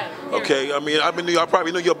first. Right. Okay? I mean, I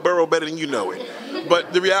probably know your borough better than you know it.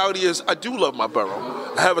 But the reality is I do love my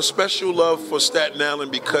borough. I have a special love for Staten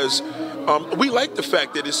Island because we like the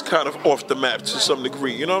fact that it's kind of off the map to some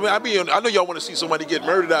degree. You know what I mean? I know y'all want to see somebody get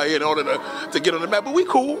murdered out here in order to get on the map, but we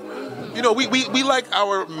cool. You know, we like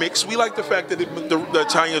our mix. We like the fact that the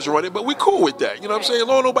Italians run it, but we cool with that. You know what I'm saying?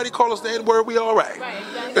 Long nobody call us the N-word, we all right. Right,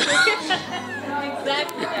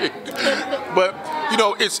 exactly. Exactly. But,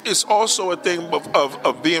 it's also a thing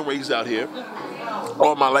of being raised out here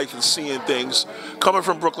all my life and seeing things. Coming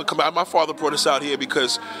from Brooklyn, my father brought us out here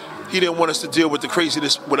because he didn't want us to deal with the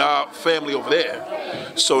craziness with our family over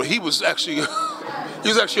there. So he was actually on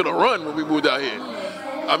the run when we moved out here.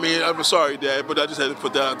 I mean, I'm sorry, Dad, but I just had to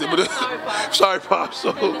put that out there. But sorry, Pop.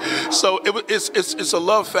 So it's a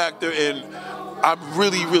love factor, and I'm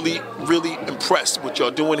really, really, really impressed with y'all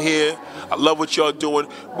doing here. I love what y'all doing.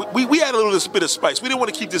 We add a little bit of spice. We didn't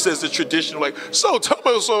want to keep this as the traditional,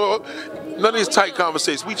 none of these tight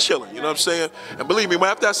conversations. We chilling, you know what I'm saying? And believe me,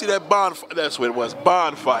 after I see that bonfire, that's what it was,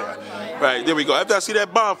 bonfire. Right, there we go. After I see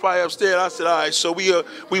that bonfire upstairs, I said, all right, so we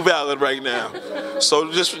valid right now.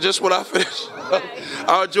 So just when I finish,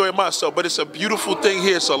 I'll enjoy myself. But it's a beautiful thing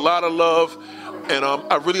here. It's a lot of love. And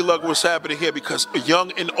I really love what's happening here because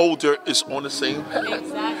young and older is on the same path.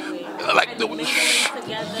 Exactly. Like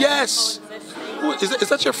yes. Is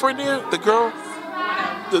that your friend there? The girl?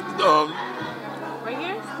 Right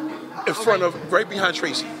here? In front of, right behind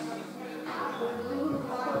Tracy.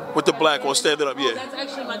 With the black one standing up, yeah. That's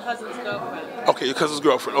actually my cousin's girlfriend. Okay, your cousin's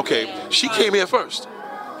girlfriend. Okay. She came here first.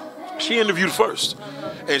 She interviewed first.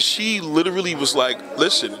 And she literally was like,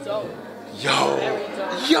 listen,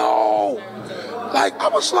 yo. Like, I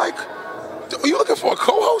was like, are you looking for a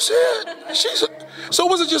co-host here? So it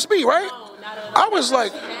wasn't just me, right? No, not at all. I was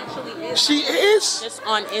like, she is? Just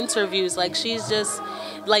on interviews. Like, she's just,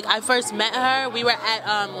 like, I first met her. We were at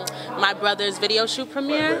my brother's video shoot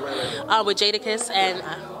premiere with Jadakiss and...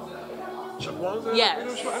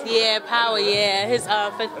 yes. Yeah, Power, yeah. His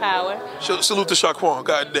Fifth Power. Salute to Shaquan,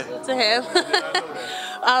 God damn. To him.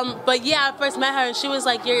 But yeah, I first met her and she was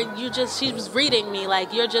like, she was reading me,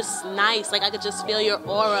 like, you're just nice. Like, I could just feel your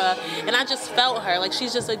aura. And I just felt her. Like,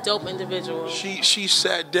 she's just a dope individual. She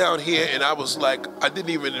sat down here and I was like, I didn't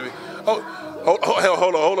even,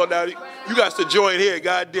 hold on now. You got to join here,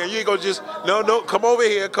 goddamn. You ain't gonna just, no, come over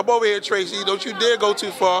here, Tracy. Don't you dare go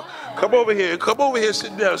too far. Come over here,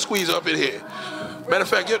 sit down, squeeze up in here. Matter of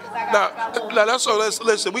fact, now that's all.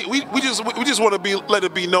 Listen, we just want to let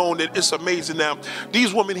it be known that it's amazing. Now,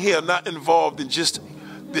 these women here are not involved in just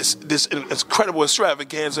this incredible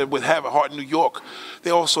extravaganza with Have a Heart in New York.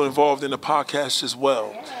 They're also involved in the podcast as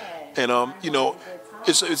well. And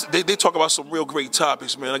they talk about some real great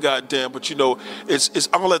topics, man. I goddamn, but I'm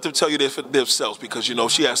gonna let them tell you that for themselves because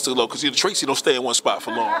she has to look because Tracy don't stay in one spot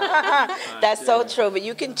for long. That's so true. But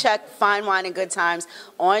you can check Fine Wine and Good Times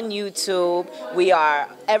on YouTube. We are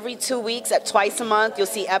every 2 weeks, twice a month. You'll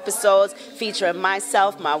see episodes featuring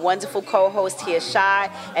myself, my wonderful co-host here, Shy,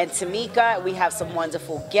 and Tamika. We have some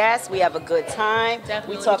wonderful guests. We have a good time.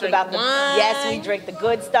 Definitely we talk drink about wine. we drink the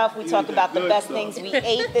good stuff. We talk about the best things we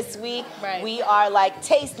ate this week. Right. We are like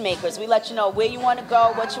taste makers. We let you know where you want to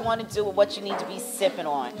go, what you want to do, and what you need to be sipping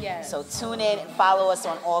on. Yes. So tune in and follow us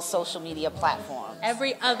on all social media platforms.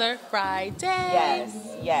 Every other Friday.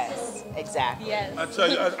 Yes, exactly. Yes.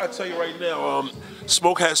 I tell you right now,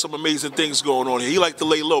 Smoke has some amazing things going on here. He like to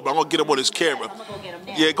lay low, but I'm gonna get him on his camera. I'm gonna go get him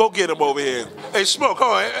now. Yeah, go get him over here. Hey, Smoke,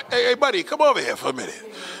 hey, buddy, come over here for a minute.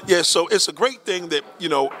 Yeah, so it's a great thing that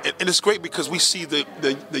and it's great because we see the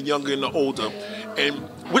younger and the older. And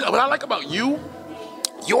what I like about you,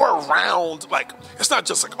 you're around. Like it's not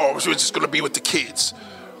just like you're just gonna be with the kids.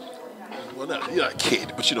 Well, you're not a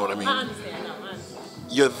kid, but you know what I mean. I understand.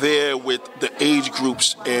 You're there with the age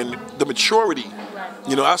groups and the maturity.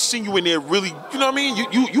 I've seen you in there really, you know what I mean?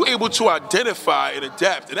 You able to identify and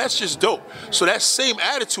adapt, and that's just dope. So that same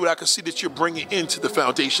attitude I can see that you're bringing into the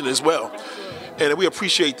foundation as well. And we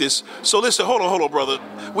appreciate this. So listen, hold on, brother.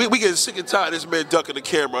 We get sick and tired of this man ducking the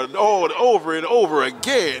camera over and over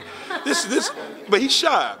again. This, but he's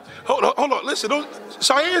shy. Hold on. Listen,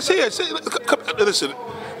 Cheyenne's here.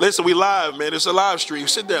 Listen, we live, man. It's a live stream.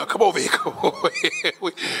 Sit down. Come over here.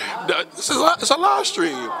 It's a live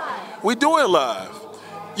stream. We doing live.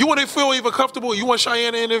 You want to feel even comfortable? You want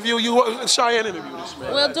Cheyenne to interview? You want Cheyenne to interview this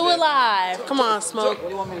man? We'll do it live. Come on, Smoke.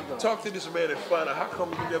 Talk to this man and find out how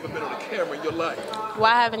come you've never been on the camera in your life.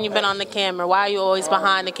 Why haven't you been on the camera? Why are you always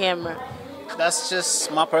behind the camera? That's just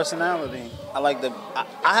my personality. I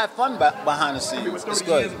have fun behind the scenes. It's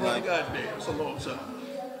good. Goddamn, it's a long time.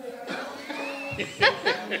 It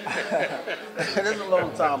is a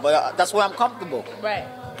long time, but that's where I'm comfortable. Right.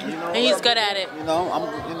 And he's good at it.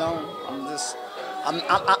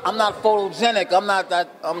 I'm not photogenic. I'm not that.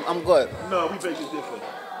 I'm good. No, we beg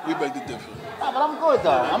it different. No, but I'm good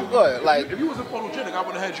though. I'm good. Like if you wasn't photogenic, I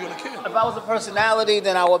would have had you on the camera. If I was a personality,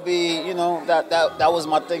 then I would be. That was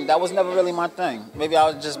my thing. That was never really my thing. Maybe I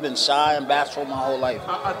was just been shy and bashful my whole life.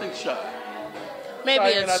 I think shy. Maybe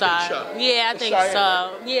it's shy. Yeah, I think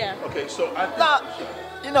so. Yeah. Okay, so I think.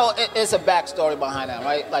 It's a backstory behind that,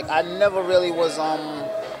 right? Like I never really was. I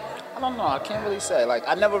don't know. I can't really say. Like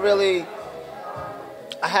I never really.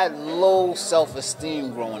 I had low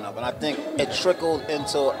self-esteem growing up, and I think it trickled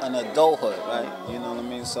into an adulthood, right? You know what I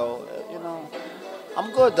mean? So,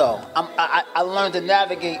 I'm good though. I learned to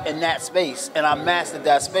navigate in that space, and I mastered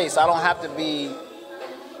that space. I don't have to be.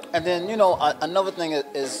 And then another thing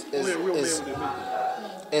is I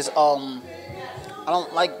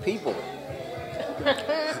don't like people.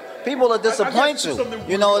 People that disappoint you.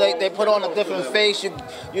 They put on a different face.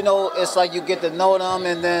 It's like you get to know them,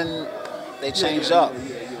 and then they change up.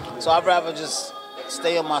 So I'd rather just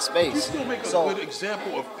stay in my space. You still make a good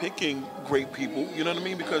example of picking great people, you know what I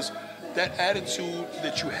mean? Because that attitude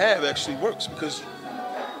that you have actually works because,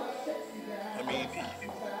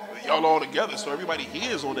 y'all all together, so everybody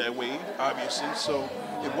here is on that wave, obviously, so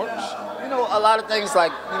it works. A lot of things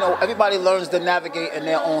everybody learns to navigate in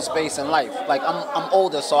their own space in life. Like I'm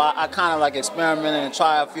older, so I kind of like experiment and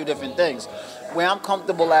try a few different things. Where I'm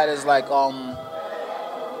comfortable at is like,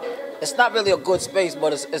 it's not really a good space,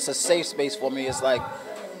 but it's a safe space for me. It's like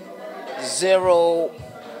 0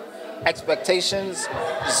 expectations,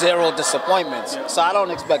 0 disappointments. So I don't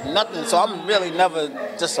expect nothing. So I'm really never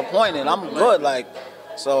disappointed. I'm good,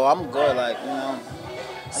 so I'm good,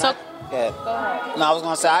 So, go ahead. No, I was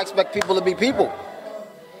gonna say I expect people to be people.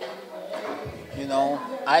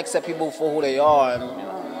 I accept people for who they are, and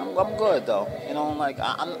I'm good though.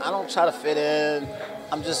 I don't try to fit in.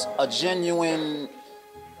 I'm just a genuine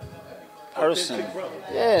person.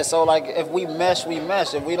 Yeah, so if we mesh, we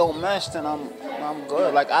mesh. If we don't mesh, then I'm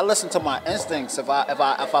good. I listen to my instincts. If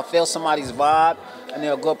I feel somebody's vibe and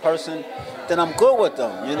they're a good person, then I'm good with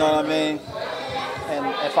them. You know what I mean? And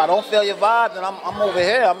if I don't feel your vibe, then I'm over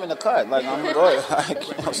here. I'm in the cut. I'm good.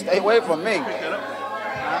 Stay away from me. You can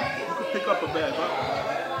pick up a bad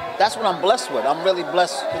vibe. That's what I'm blessed with. I'm really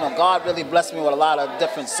blessed. God really blessed me with a lot of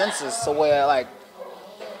different senses. So where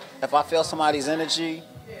if I feel somebody's energy,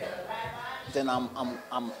 then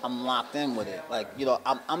I'm locked in with it.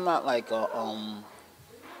 I'm not like when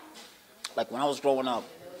I was growing up,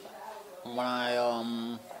 when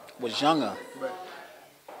I was younger,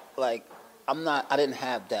 I didn't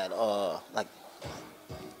have that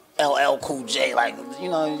LL Cool J, like you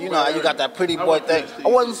know how you got that pretty boy thing. I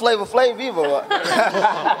wasn't Flavor Flav either,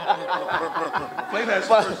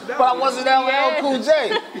 but I wasn't LL Cool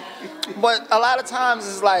J. But a lot of times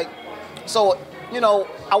it's like, so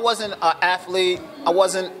I wasn't an athlete. I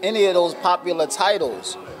wasn't any of those popular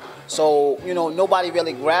titles. So nobody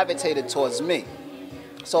really gravitated towards me.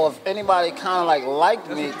 So if anybody kind of liked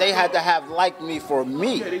me, they had to have liked me for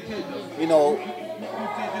me. Yeah, they did. You did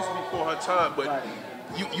this before her time, but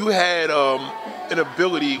you had an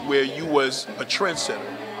ability where you was a trendsetter,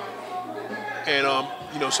 and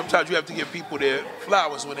sometimes you have to give people their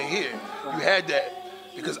flowers when they're here. You had that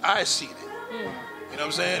because I seen it. You know what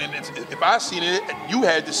I'm saying? And if I seen it, you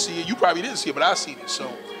had to see it. You probably didn't see it, but I seen it. So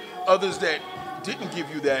others that didn't give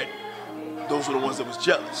you that, those were the ones that was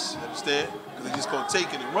jealous. You understand? Because they're just gonna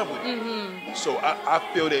take it and run with it. So I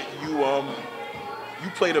feel that you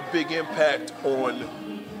played a big impact on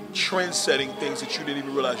trend-setting things that you didn't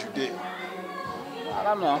even realize you did. I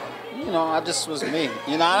don't know. I just was me.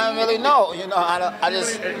 I don't really know. I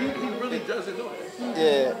just. And he really doesn't know that.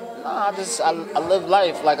 Yeah. No, I live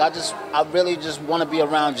life. Like I really just want to be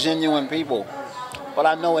around genuine people. But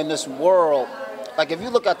I know in this world, like if you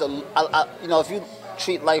look at if you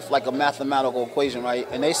treat life like a mathematical equation, right?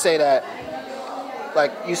 And they say that,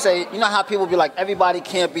 like you say, how people be like, everybody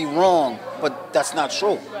can't be wrong, but that's not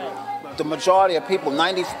true. The majority of people,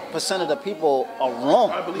 90% of the people are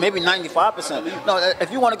wrong. Maybe 95%. No,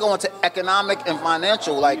 if you want to go into economic and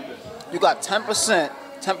financial, like you got 10%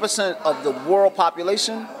 of the world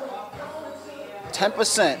population,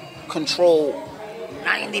 10% control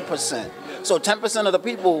 90%. So 10% of the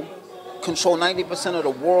people control 90% of the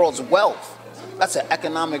world's wealth. That's an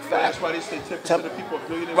economic fact. That's why they say 10% of the people are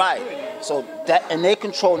billionaires. Right. So and they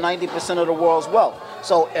control 90% of the world's wealth.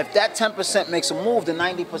 So if that 10% makes a move, the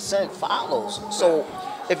 90% follows. So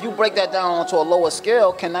if you break that down onto a lower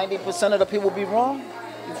scale, can 90% of the people be wrong?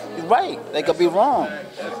 You're right. They could be wrong.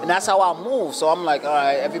 And that's how I move. So I'm like, all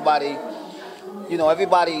right, everybody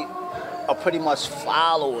are pretty much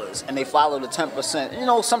followers, and they follow the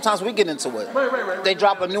 10%. Sometimes we get into it. Right. They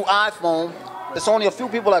drop a new iPhone. There's only a few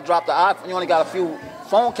people that drop the iPhone. You only got a few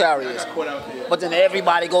phone carriers. But then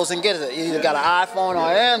everybody goes and gets it. You either got an iPhone or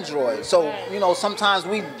Android. So, sometimes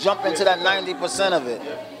we jump into that 90% of it.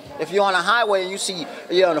 If you're on a highway and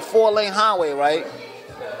you're on a 4-lane highway, right?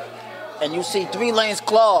 And you see 3 lanes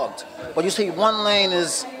clogged, but you see 1 lane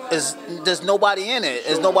is there's nobody in it.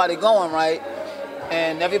 There's nobody going, right?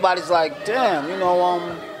 And everybody's like, damn,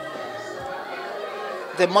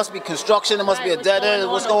 there must be construction, there must be a dead end,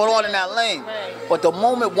 what's going on in that lane? But the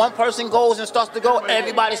moment one person goes and starts to go,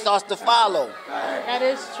 everybody starts to follow. That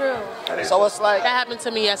is true. So it's like... That happened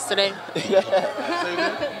to me yesterday.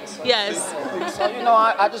 Yes. So,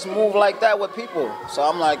 I just move like that with people. So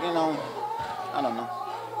I'm like, I don't know.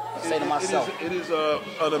 I say to myself. It is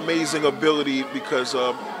an amazing ability because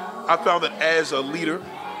I found that as a leader,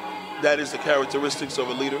 that is the characteristics of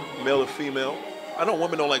a leader, male or female. I know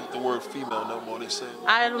women don't like the word female no more. They say.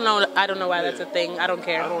 I don't know why that's a thing. I don't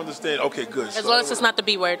care. I don't understand. Okay, good. As long as it's not the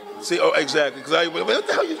B word. See, exactly. Because what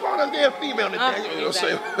the hell you calling us damn female?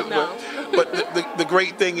 Exactly. No. But the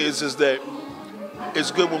great thing is that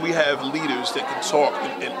it's good when we have leaders that can talk.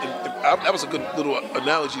 And that was a good little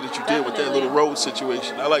analogy that you did with that little road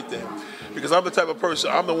situation. I like that because I'm the type of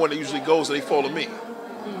person. I'm the one that usually goes and they follow me.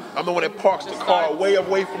 I'm the one that parks the car way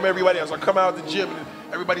away from everybody else. I come out of the gym and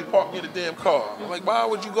everybody parked near the damn car. I'm like, why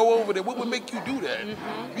would you go over there? What would make you do that?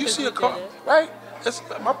 You see a car, right?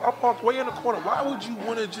 I parked way in the corner. Why would you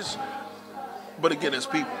want to just... But again, as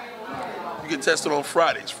people, you get tested on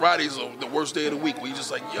Fridays. Fridays are the worst day of the week where you're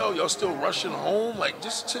just like, y'all still rushing home? Like,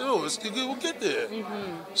 just chill. We'll get there.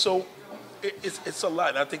 So it's a lot.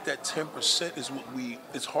 And I think that 10% is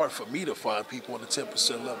it's hard for me to find people on the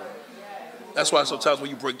 10% level. That's why sometimes when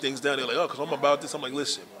you break things down, they're like, because I'm about this. I'm like,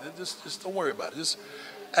 listen, just don't worry about it. Just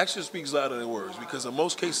action speaks louder than words because in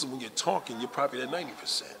most cases when you're talking, you're probably at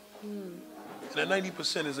 90%. And that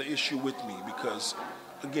 90% is an issue with me because,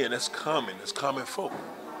 again, that's common. It's common folk.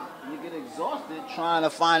 You get exhausted trying to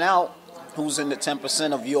find out who's in the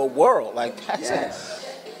 10% of your world. Like, that's it.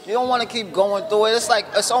 You don't want to keep going through it.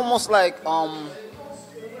 It's almost like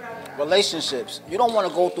relationships. You don't want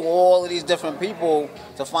to go through all of these different people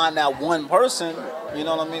to find that one person. You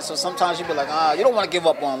know what I mean? So sometimes you be like, you don't want to give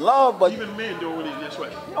up on love, but even men don't really. That's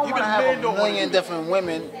right. You don't want to have a million different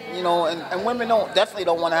women. And women definitely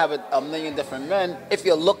don't want to have a million different men if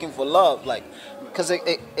you're looking for love. Like, because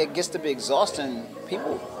it gets to be exhausting.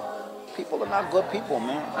 People are not good people,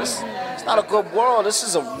 man. It's not a good world. This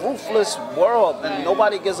is a ruthless world, and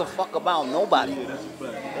nobody gives a fuck about nobody. Yeah, that's a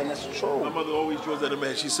fact. And it's true. My mother always draws that in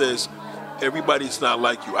man. She says, everybody's not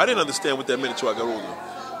like you. I didn't understand what that meant until I got older.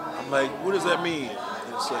 I'm like, what does that mean?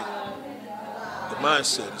 And it's like the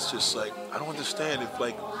mindset. It's just like I don't understand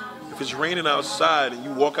if it's raining outside and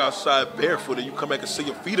you walk outside barefoot and you come back and see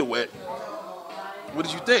your feet are wet. What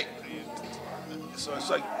did you think? So it's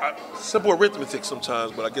like simple arithmetic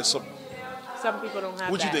sometimes, but I guess some people don't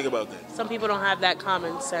have What'd that. you think about that? Some people don't have that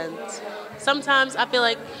common sense. Sometimes I feel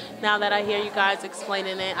like now that I hear you guys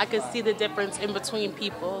explaining it, I can see the difference in between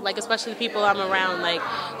people, like especially the people I'm around, like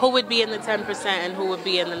who would be in the 10% and who would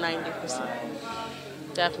be in the 90%.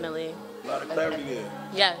 Definitely. A lot of clarity there.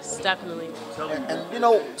 Yes, definitely. And you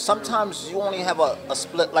know, sometimes you only have a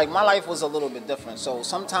split. Like my life was a little bit different, so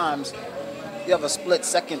sometimes you have a split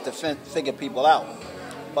second to figure people out.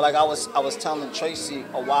 But like I was telling Tracy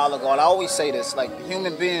a while ago, and I always say this: like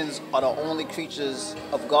human beings are the only creatures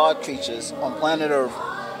of God creatures on planet Earth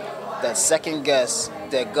that second guess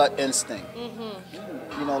their gut instinct.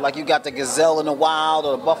 You know, like you got the gazelle in the wild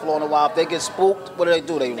or the buffalo in the wild. If they get spooked, what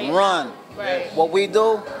do? They run. Right. What we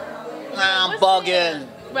do? Nah, I'm bugging.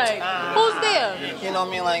 Right. Who's there? You know what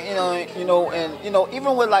I mean? Like, and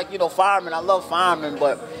even with like, firemen, I love firemen,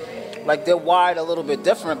 but like they're wired a little bit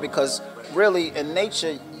different because really in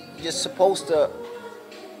nature, you're supposed to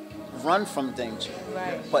run from danger.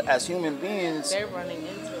 Right. But as human beings, They're running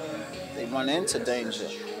into it. they run into danger.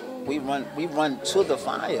 We run to the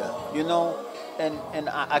fire, and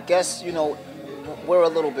I guess, we're a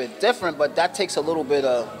little bit different, but that takes a little bit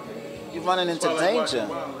of, you're running into danger,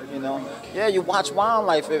 Yeah, you watch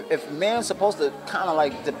wildlife. If man's supposed to kind of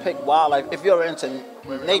like depict wildlife, if you're into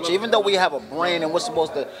nature, even though we have a brain and we're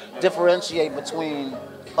supposed to differentiate between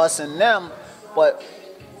us and them, but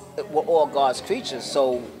we're all God's creatures.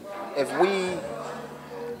 So if we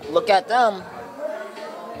look at them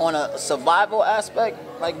on a survival aspect,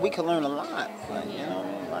 like we can learn a lot. Like, you know what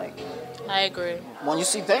I mean? Like, I agree. when you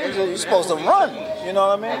see danger, you're supposed to run. You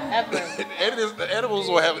know what I mean? The animals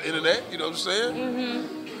don't have internet. You know what I'm saying?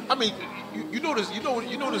 Mm-hmm. I mean, you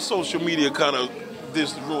know this social media kind of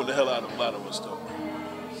ruined the hell out of a lot of us though.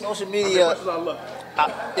 Social media. As much as I love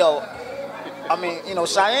it.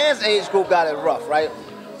 Cheyenne's age group got it rough, right?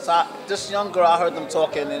 So this young girl, I heard them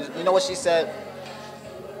talking, and you know what she said?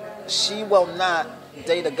 She will not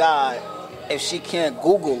date a guy if she can't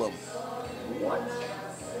Google him. What?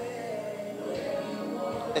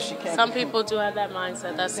 If she can't. Some people do have that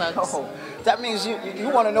mindset. That sucks. No, that means you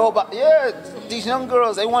want to know about these young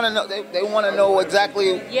girls. They want to know. They want to know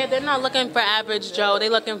exactly. Yeah, they're not looking for average Joe. They're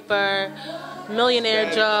looking for millionaire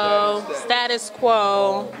Joe, status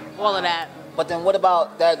quo, all of that. But then what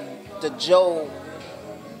about the Joe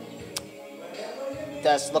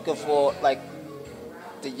that's looking for like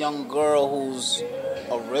the young girl who's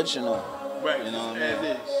original? Right. You know what I mean?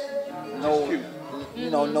 As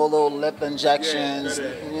is. No, no little lip injections.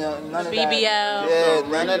 None of BBL. that. Yeah,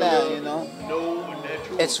 none of that. No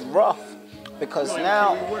natural. It's rough because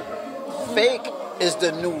now fake is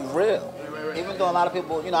the new real. Even though a lot of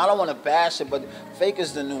people, I don't want to bash it, but fake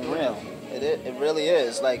is the new real. It really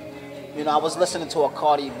is. Like, I was listening to a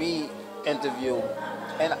Cardi B interview,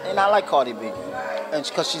 and I like Cardi B, and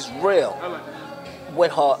because she's real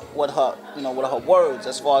with her words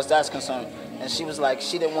as far as that's concerned. And she was like,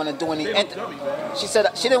 she didn't want to do any. She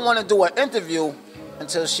said she didn't want to do an interview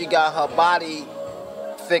until she got her body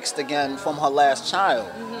fixed again from her last child.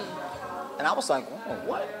 And I was like, oh,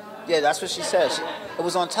 what? Yeah, that's what she said. It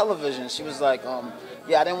was on television. She was like, I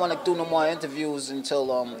didn't want to do no more interviews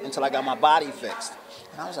until I got my body fixed.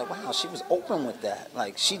 And I was like, wow, she was open with that.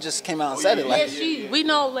 Like, she just came out and said it. Like, we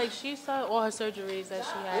know, like, she saw all her surgeries that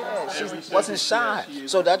she had. Yeah, she wasn't shy.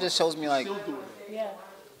 So that just shows me, like, Yeah.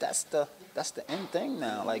 that's the end thing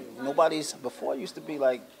now. Like, before it used to be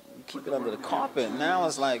like, you keep it under the carpet. Now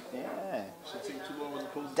it's like, yeah.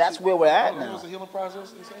 That's where we're at now. What was the healing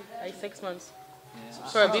process? Like 6 months.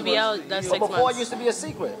 For a BBL, that's 6 months. Before it used to be a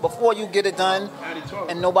secret. Before you get it done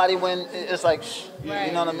and nobody it's like, shh, Right.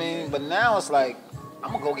 you know what I mean? But now it's like,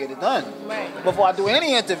 I'm going to go get it done. Right. Before I do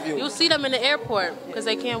any interview. You'll see them in the airport because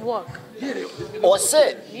they can't walk. Or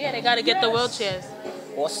sit. Yeah, they got to get the wheelchairs.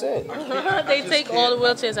 Or sit. They take all the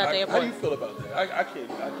wheelchairs at the How airport. do you feel about that? I can't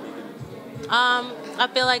get it. I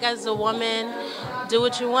feel like as a woman, do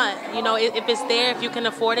what you want. If it's there, if you can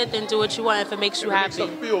afford it, then do what you want if it makes you happy.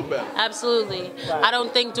 Makes them feel better. Absolutely. I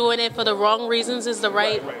don't think doing it for the wrong reasons is the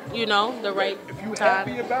right, the right If you time.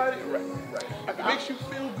 happy about it, right. If it makes you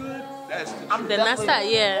feel good, that's the truth. Then that's that,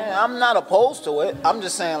 yeah. I'm not opposed to it. I'm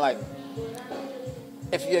just saying, like,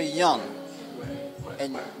 if you're young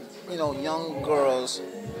and, young girls,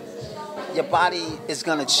 your body is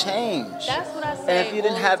going to change. That's what I say. And if you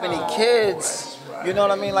didn't have any kids, You know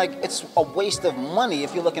what I mean? Like, it's a waste of money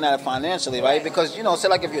if you're looking at it financially, right? Because, you know, say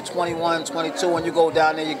like if you're 21, 22, and you go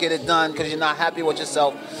down there, you get it done because you're not happy with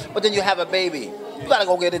yourself, but then you have a baby. You gotta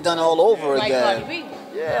go get it done all over again. Cardi B.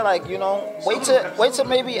 Yeah, like, you know, wait till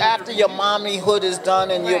maybe after your mommyhood is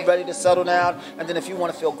done and you're ready to settle down, and then if you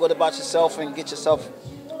want to feel good about yourself and get yourself,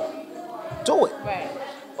 do it. Right.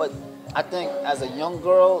 But I think as a young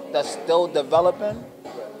girl that's still developing,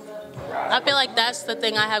 I feel like that's the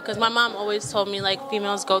thing I have, because my mom always told me, like,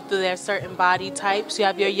 females go through their certain body types. You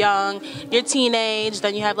have your young, your teenage,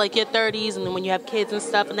 then you have, like, your 30s, and then when you have kids and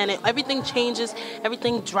stuff, and then everything changes,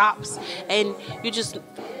 everything drops, and you just,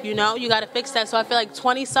 you know, you got to fix that. So I feel like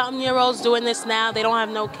 20-something-year-olds doing this now, they don't have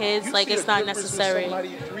no kids. You like, see it's a not difference with necessary.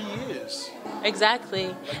 somebody in 3 years.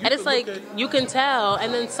 Exactly. And it's can like, look at- you can tell.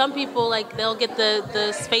 And then some people, like, they'll get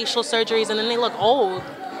the facial surgeries, and then they look old.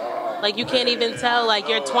 Like, you can't even tell, like,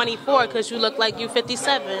 you're 24 because you look like you're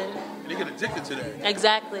 57. And they get addicted to that.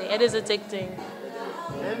 Exactly. It is addicting.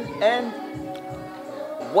 and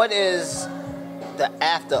what is the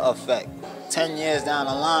after effect? 10 years down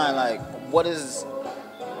the line, like, what's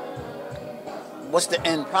the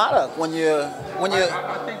end product when you're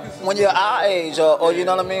our age, or you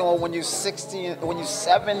know what I mean, or when you're 60, when you're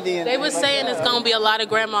 70? And They were saying it's going to be a lot of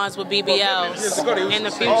grandmas with BBLs in the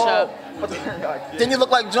future. Then you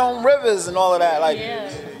look like Joan Rivers and all of that. Like,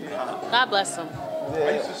 Yeah. God bless them.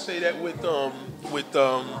 I used to say that with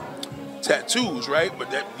tattoos, right?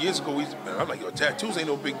 But that years ago, I'm like, yo, tattoos ain't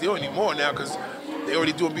no big deal anymore now because they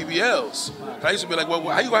already doing BBLs. I used to be like, well,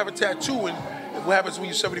 how you gonna have a tattoo and what happens when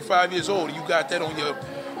you're 75 years old and you got that on your,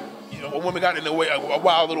 you know, a woman got in a way, a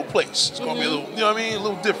wild little place. It's gonna be a little, you know what I mean, a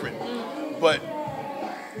little different. But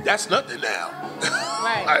that's nothing now.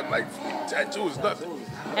 Right. like tattoo is nothing.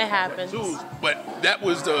 It happens. Tattoos, but that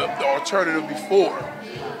was the alternative before.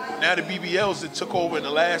 Now the BBLs that took over in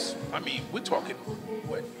the last, I mean, we're talking,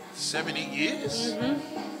 what, 7, 8 years?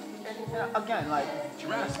 again, like,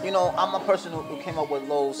 you know, I'm a person who came up with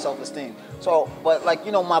low self-esteem. So, but like,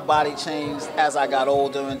 you know, my body changed as I got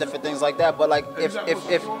older and different things like that. But like, if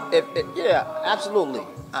yeah, absolutely,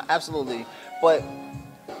 absolutely. But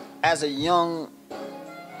as a young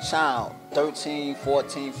child, 13,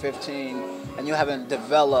 14, 15, and you haven't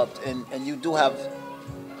developed and you do have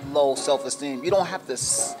low self-esteem, you don't have to,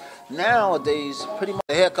 nowadays, pretty much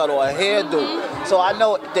a haircut or a hairdo. So I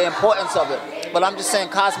know the importance of it. But I'm just saying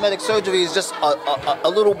cosmetic surgery is just a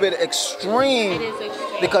little bit extreme, It is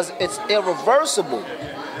extreme. because it's irreversible.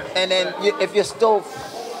 And then if you're still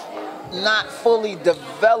not fully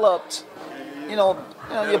developed, you know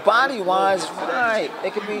your body-wise, right,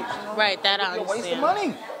 it could be Right, that I a waste of understand.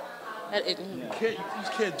 money. You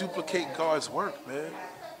just can't duplicate God's work, man.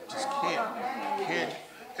 Just can't.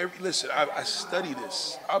 Listen, I study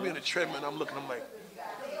this. I'll be on the treadmill and I'm looking, I'm like,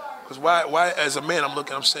 because why, as a man,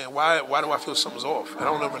 I'm saying, why do I feel something's off? I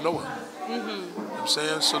don't ever know it. You know what I'm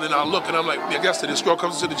saying? So then I look and I'm like, I guess this girl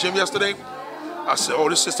comes to the gym yesterday. I said, oh,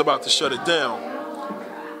 this is about to shut it down.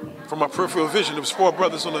 From my peripheral vision, there was 4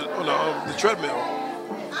 brothers on the treadmill.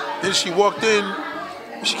 Then she walked in,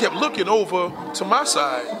 she kept looking over to my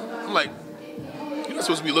side. I'm like, you're not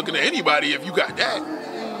supposed to be looking at anybody if you got that,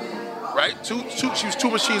 right? She was 2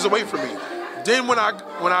 machines away from me. Then when I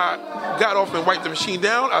got off and wiped the machine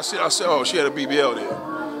down, I said, oh, she had a BBL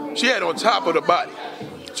there. She had it on top of the body,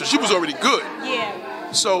 so she was already good.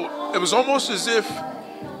 Yeah. So it was almost as if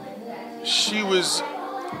she was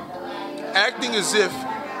acting as if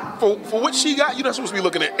for what she got, you're not supposed to be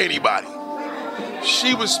looking at anybody.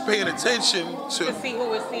 She was paying attention To see who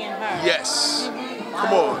was seeing her. Yes.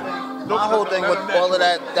 Come on. My whole thing with all of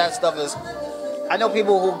that stuff is, I know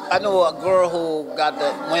a girl who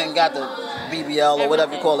went and got the BBL or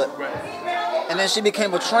whatever you call it, and then she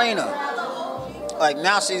became a trainer. Like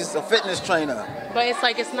now she's a fitness trainer. But it's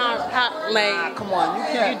like, it's not like, Come on, you you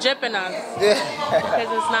can't. jipping us Yeah. because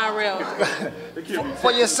it's not real.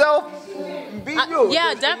 For yourself, be you. Yeah,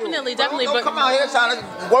 Be you. definitely. Don't But come out here trying to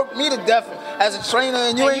work me to death as a trainer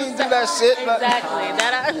and you ain't even do that shit. but Exactly.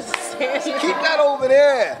 That I understand. Keep that over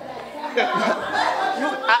there.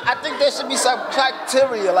 I think there should be some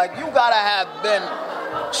criteria. Like, you gotta have been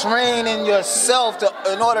training yourself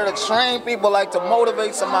in order to train people, like to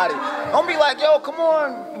motivate somebody. Don't be like, yo, come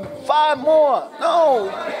on, 5 more. No,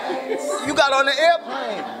 you got on the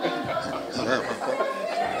airplane.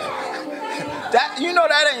 That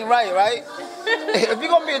ain't right? If you're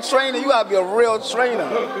gonna be a trainer, you gotta be a real trainer.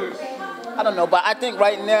 I don't know, but I think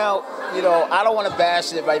right now, I don't want to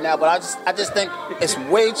bash it right now, but I just think it's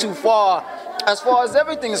way too far as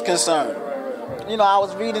everything is concerned. I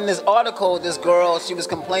was reading this article, this girl, she was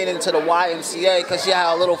complaining to the YMCA because she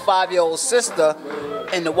had a little 5-year-old sister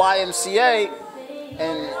in the YMCA,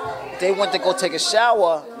 and they went to go take a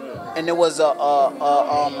shower, and there was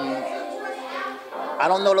I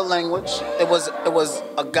don't know the language. It was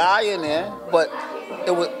a guy in there, but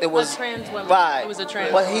it was a trans woman. Right. It was a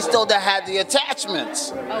trans but he woman. still had the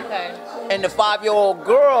attachments. Okay. And the 5-year-old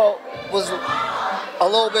girl was a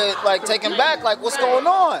little bit like taken back, like what's going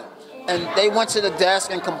on? And they went to the desk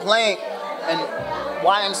and complained. And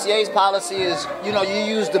YMCA's policy is, you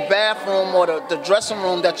use the bathroom or the dressing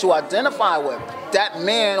room that you identify with. That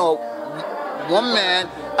man or one man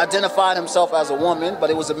identified himself as a woman, but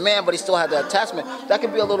it was a man, but he still had the attachment. That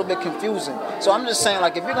could be a little bit confusing. So I'm just saying,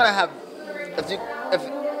 like, if you're gonna have, if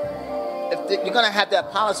you're gonna have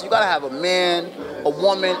that policy, you gotta have a man, a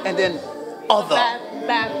woman, and then other.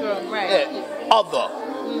 Bathroom, right? Yeah, other.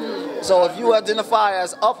 So if you identify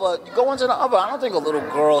as upper, you go into the upper. I don't think a little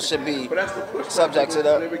girl should be subject to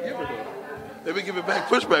that. They be giving back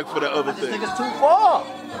pushback for that other I just thing. think it's too far.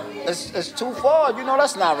 It's too far.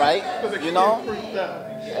 That's not right.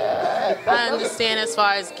 I understand as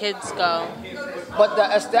far as kids go. But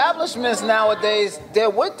the establishments nowadays, they're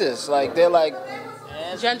with this. Like, they're like,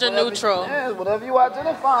 Gender whatever, neutral. Yeah, whatever you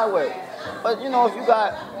identify with. But if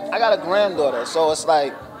I got a granddaughter, so it's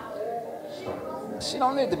like, she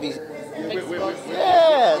don't need to be.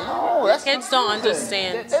 Yeah, no, that's Kids don't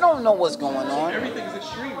understand. They don't know what's going on. Everything is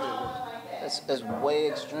extreme now. It's way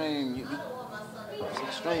extreme. It's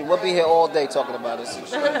extreme. We'll be here all day talking about it. It's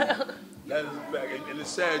extreme. That is a fact, and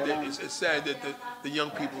it's sad that the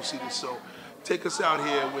young people see this. So, take us out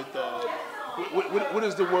here with what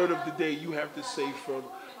is the word of the day you have to say from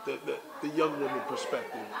the young woman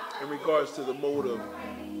perspective in regards to the motive.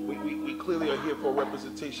 We clearly are here for a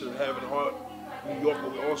representation of having heart, New York,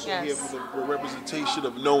 but we're also here for the representation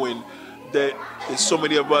of knowing that there's so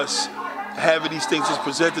many of us having these things as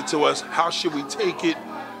presented to us. How should we take it?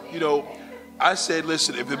 I said,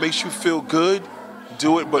 listen, if it makes you feel good,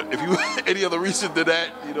 do it. But if you any other reason to that,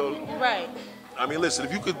 Right. I mean, listen,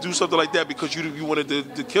 if you could do something like that because you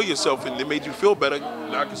wanted to kill yourself and it made you feel better,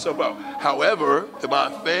 knock yourself out. However, am I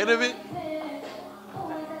a fan of it?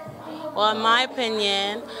 Well, in my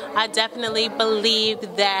opinion, I definitely believe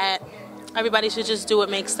that everybody should just do what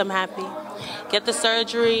makes them happy. Get the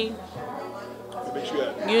surgery. It makes you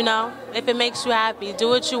happy. If it makes you happy, do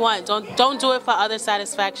what you want. Don't do it for other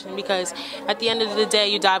satisfaction, because at the end of the day,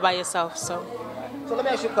 you die by yourself. So let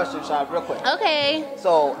me ask you a question, Shad, real quick. Okay.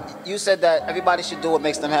 So you said that everybody should do what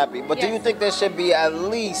makes them happy, but do you think there should be at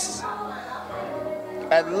least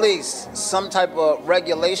some type of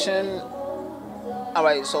regulation? All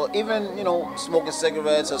right, so even, smoking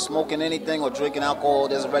cigarettes or smoking anything or drinking alcohol,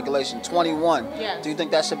 there's a regulation. 21. Yeah. Do you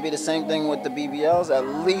think that should be the same thing with the BBLs? At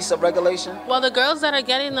least a regulation? Well, the girls that are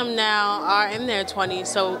getting them now are in their 20s,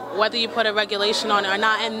 so whether you put a regulation on it or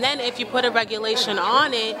not, and then if you put a regulation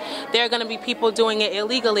on it, there are going to be people doing it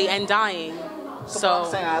illegally and dying. So I'm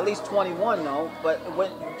saying at least 21, though, but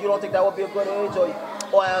you don't think that would be a good age? Or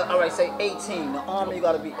all right, say 18. The army, you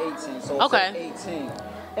got to be 18, so say 18.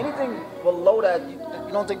 Anything below that, you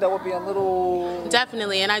don't think that would be a little...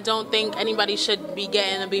 Definitely, and I don't think anybody should be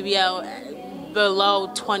getting a BBL below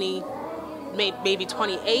 20, maybe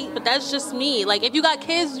 28, but that's just me. Like, if you got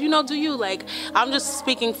kids, do you. Like, I'm just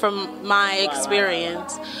speaking from my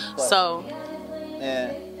experience. Right. So,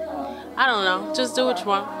 yeah. I don't know. Just do what you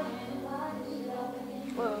want.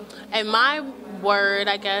 And my word,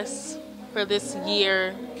 I guess, for this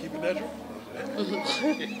year... Keep it natural.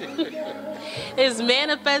 is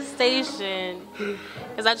manifestation,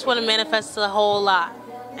 because I just want to manifest a whole lot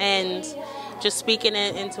and just speaking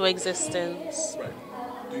it into existence. Right.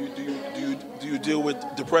 Do you deal with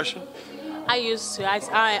depression? I used to.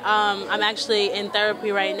 I'm actually in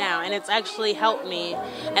therapy right now, and it's actually helped me.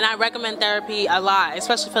 And I recommend therapy a lot,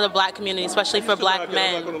 especially for the black community, especially for black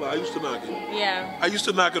men. I'm not gonna lie. I used to knock it. Yeah. I used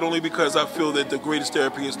to knock it only because I feel that the greatest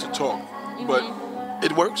therapy is to talk, but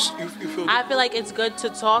it works. You feel? I feel like it's good to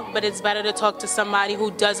talk, but it's better to talk to somebody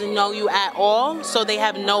who doesn't know you at all, so they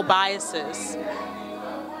have no biases.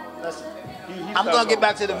 I'm going to get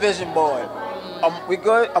back to the vision board. We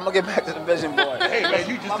good? I'm going to get back to the vision board. Hey, man,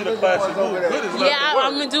 you just did a classic move. Good is not Yeah, the word.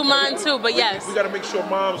 I'm going to do mine too, but yes. We got to make sure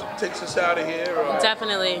Moms takes us out of here.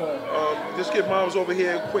 Definitely. Just get Moms over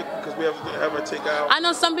here quick because we have to have her take out. I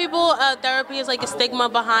know some people, therapy is like a stigma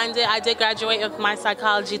behind it. I did graduate with my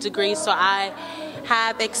psychology degree, so I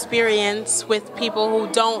have experience with people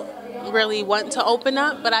who don't really want to open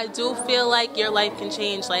up, but I do feel like your life can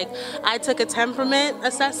change. Like, I took a temperament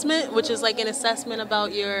assessment, which is like an assessment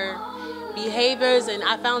about your behaviors, and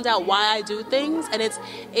I found out why I do things, and it's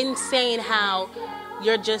insane how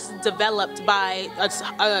you're just developed by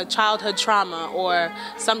a childhood trauma or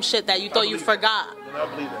some shit that you thought you forgot. I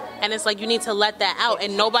believe that. And it's like you need to let that out,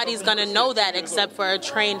 and nobody's gonna know that except for a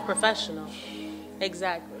trained professional.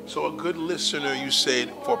 Exactly. So a good listener, you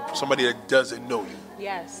said, for somebody that doesn't know you.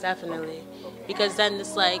 Yes, definitely. Because then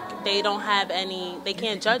it's like they don't have any, they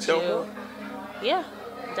can't judge tell you. her? Yeah,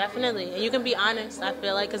 definitely. And you can be honest, I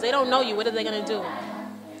feel like, because they don't know you. What are they going to do?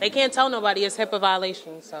 They can't tell nobody it's HIPAA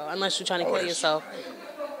violation, so unless you're trying to kill yourself.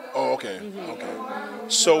 Oh, okay. Okay.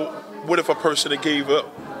 So what if a person that gave up?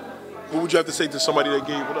 What would you have to say to somebody that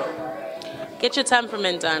gave it up? Get your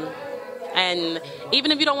temperament done. And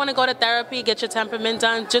even if you don't want to go to therapy, get your temperament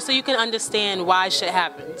done just so you can understand why shit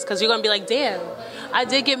happens. Because you're going to be like, damn, I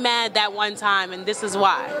did get mad that one time, and this is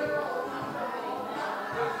why.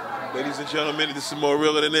 Ladies and gentlemen, this is more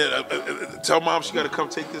realer than that. Tell Mom she got to come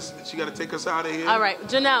take this. She got to take us out of here. All right,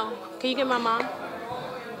 Janelle, can you get my mom?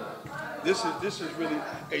 This is really,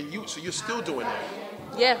 and so you're still doing that.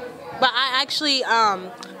 Yeah, but I actually,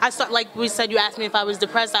 like we said, you asked me if I was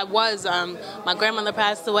depressed. I was. My grandmother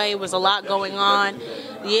passed away. It was a lot going on.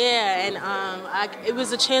 Yeah, and it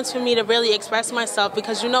was a chance for me to really express myself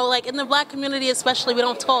because, like in the black community especially, we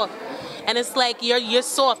don't talk. And it's like you're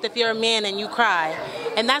soft if you're a man and you cry.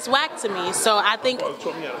 And that's whack to me. So I think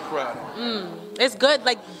taught me how to cry. It's good.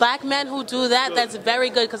 Like black men who do that, that's very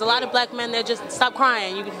good. Because a lot of black men, they're just stop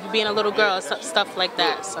crying. You being a little girl, stuff like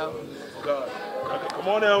that. So. God. Come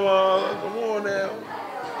on now, Mom. Come on now.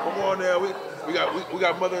 Come on now. We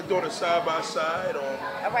got mother and daughter side by side.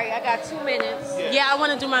 All right, I got 2 minutes. Yeah, I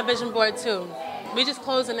want to do my vision board too. We just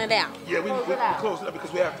closing it out. Yeah, we closing it out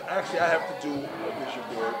because we have to. Actually, I have to do a vision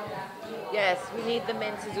board. Yes, we need the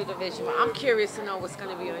men to do the vision board. I'm curious to know what's going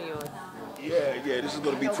to be on yours. Yeah, this is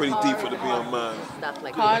going to be pretty deep for it to be on mine. Stuff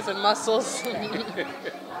like cars and muscles.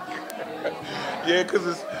 Yeah, because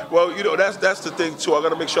it's, that's the thing too. I got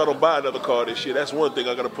to make sure I don't buy another car this year. That's one thing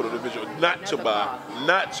I got to put on the vision. Not to buy.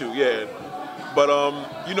 Yeah. But,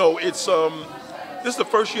 it's, this is the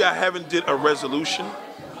first year I haven't did a resolution.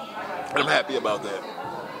 And I'm happy about that.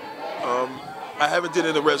 I haven't did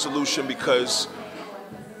a resolution because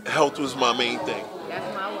health was my main thing.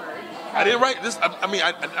 That's my word. I didn't write this. I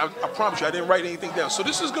promise you, I didn't write anything down. So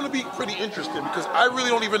this is going to be pretty interesting because I really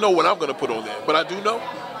don't even know what I'm going to put on there. But I do know.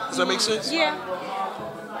 Does that make sense? Yeah.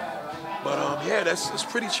 But it's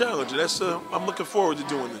pretty challenging. I'm looking forward to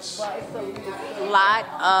doing this. Well, it's a lot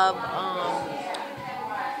of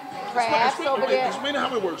crafts over there. Explain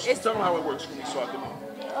how it works. Tell them how it works for me so I can know.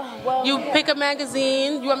 You pick a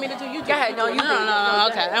magazine. You want me to do? You do. Go ahead. No, you do. No.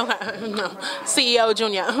 Okay. No. CEO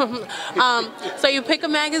Junior. So you pick a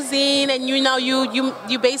magazine, and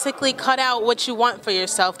you basically cut out what you want for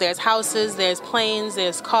yourself. There's houses, there's planes,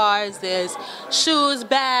 there's cars, there's shoes,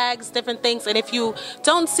 bags, different things. And if you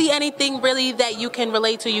don't see anything really that you can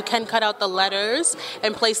relate to, you can cut out the letters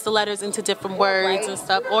and place the letters into different words and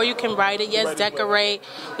stuff. Or you can write it. Yes, decorate.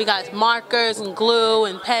 We got markers and glue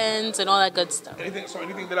and pens and all that good stuff. Anything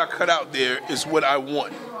that I cut out there is what I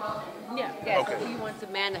want. Yeah. Okay. So you want to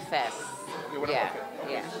manifest. Yeah.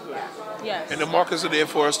 Yes. And the markers are there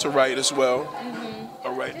for us to write as well. Mm-hmm.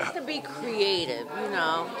 All right. Just to be creative,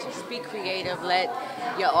 Just be creative. Let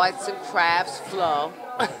your arts and crafts flow.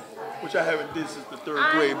 Which I haven't did since the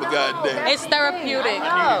 3rd grade, but goddamn. It's therapeutic.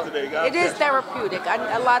 I need it today. It is therapeutic.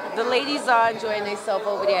 The ladies are enjoying themselves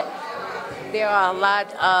over there. There are a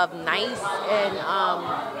lot of nice and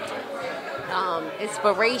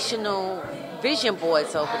inspirational vision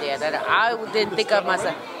boards over there that I didn't think of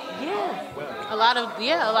myself. Yeah. A lot of them.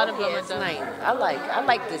 It's nice. I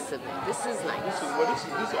like this event. This is nice.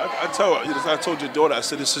 I told your daughter, I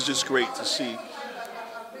said, this is just great to see.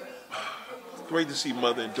 Great to see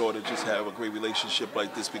mother and daughter just have a great relationship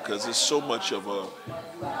like this because there's so much of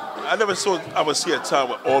I never thought I would see a time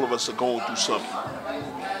when all of us are going through something.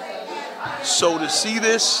 So to see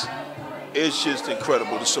this, it's just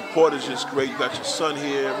incredible. The support is just great. You got your son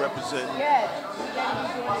here representing.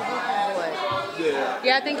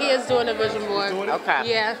 Yeah, I think he is doing a vision board. Okay.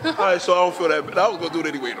 Yeah. All right, so I don't feel that bad. I was going to do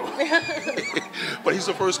it anyway, though. But he's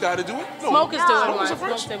the first guy to do it? No, Smoke is doing Smoke one. is the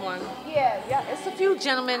first. Smoke did one. Yeah. It's a few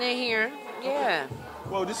gentlemen in here. Yeah.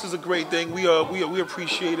 Well, this is a great thing. We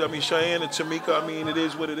appreciate it. I mean, Cheyenne and Tamika, it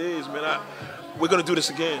is what it is, man. We're going to do this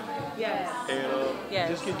again. Yes. And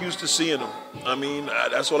just get used to seeing them.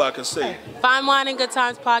 That's all I can say. Fine Wine and Good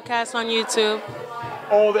Times podcast on YouTube.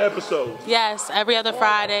 All the episodes. Yes, every other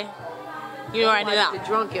Friday. You already know. The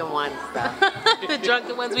drunken ones stuff. The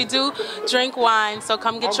drunken ones. We do drink wine, so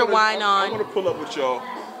come get your wine on. I'm going to pull up with y'all.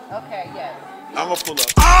 Okay, yes. I'm going to pull up.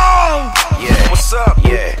 Oh! Yeah. What's up?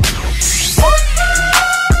 Yeah.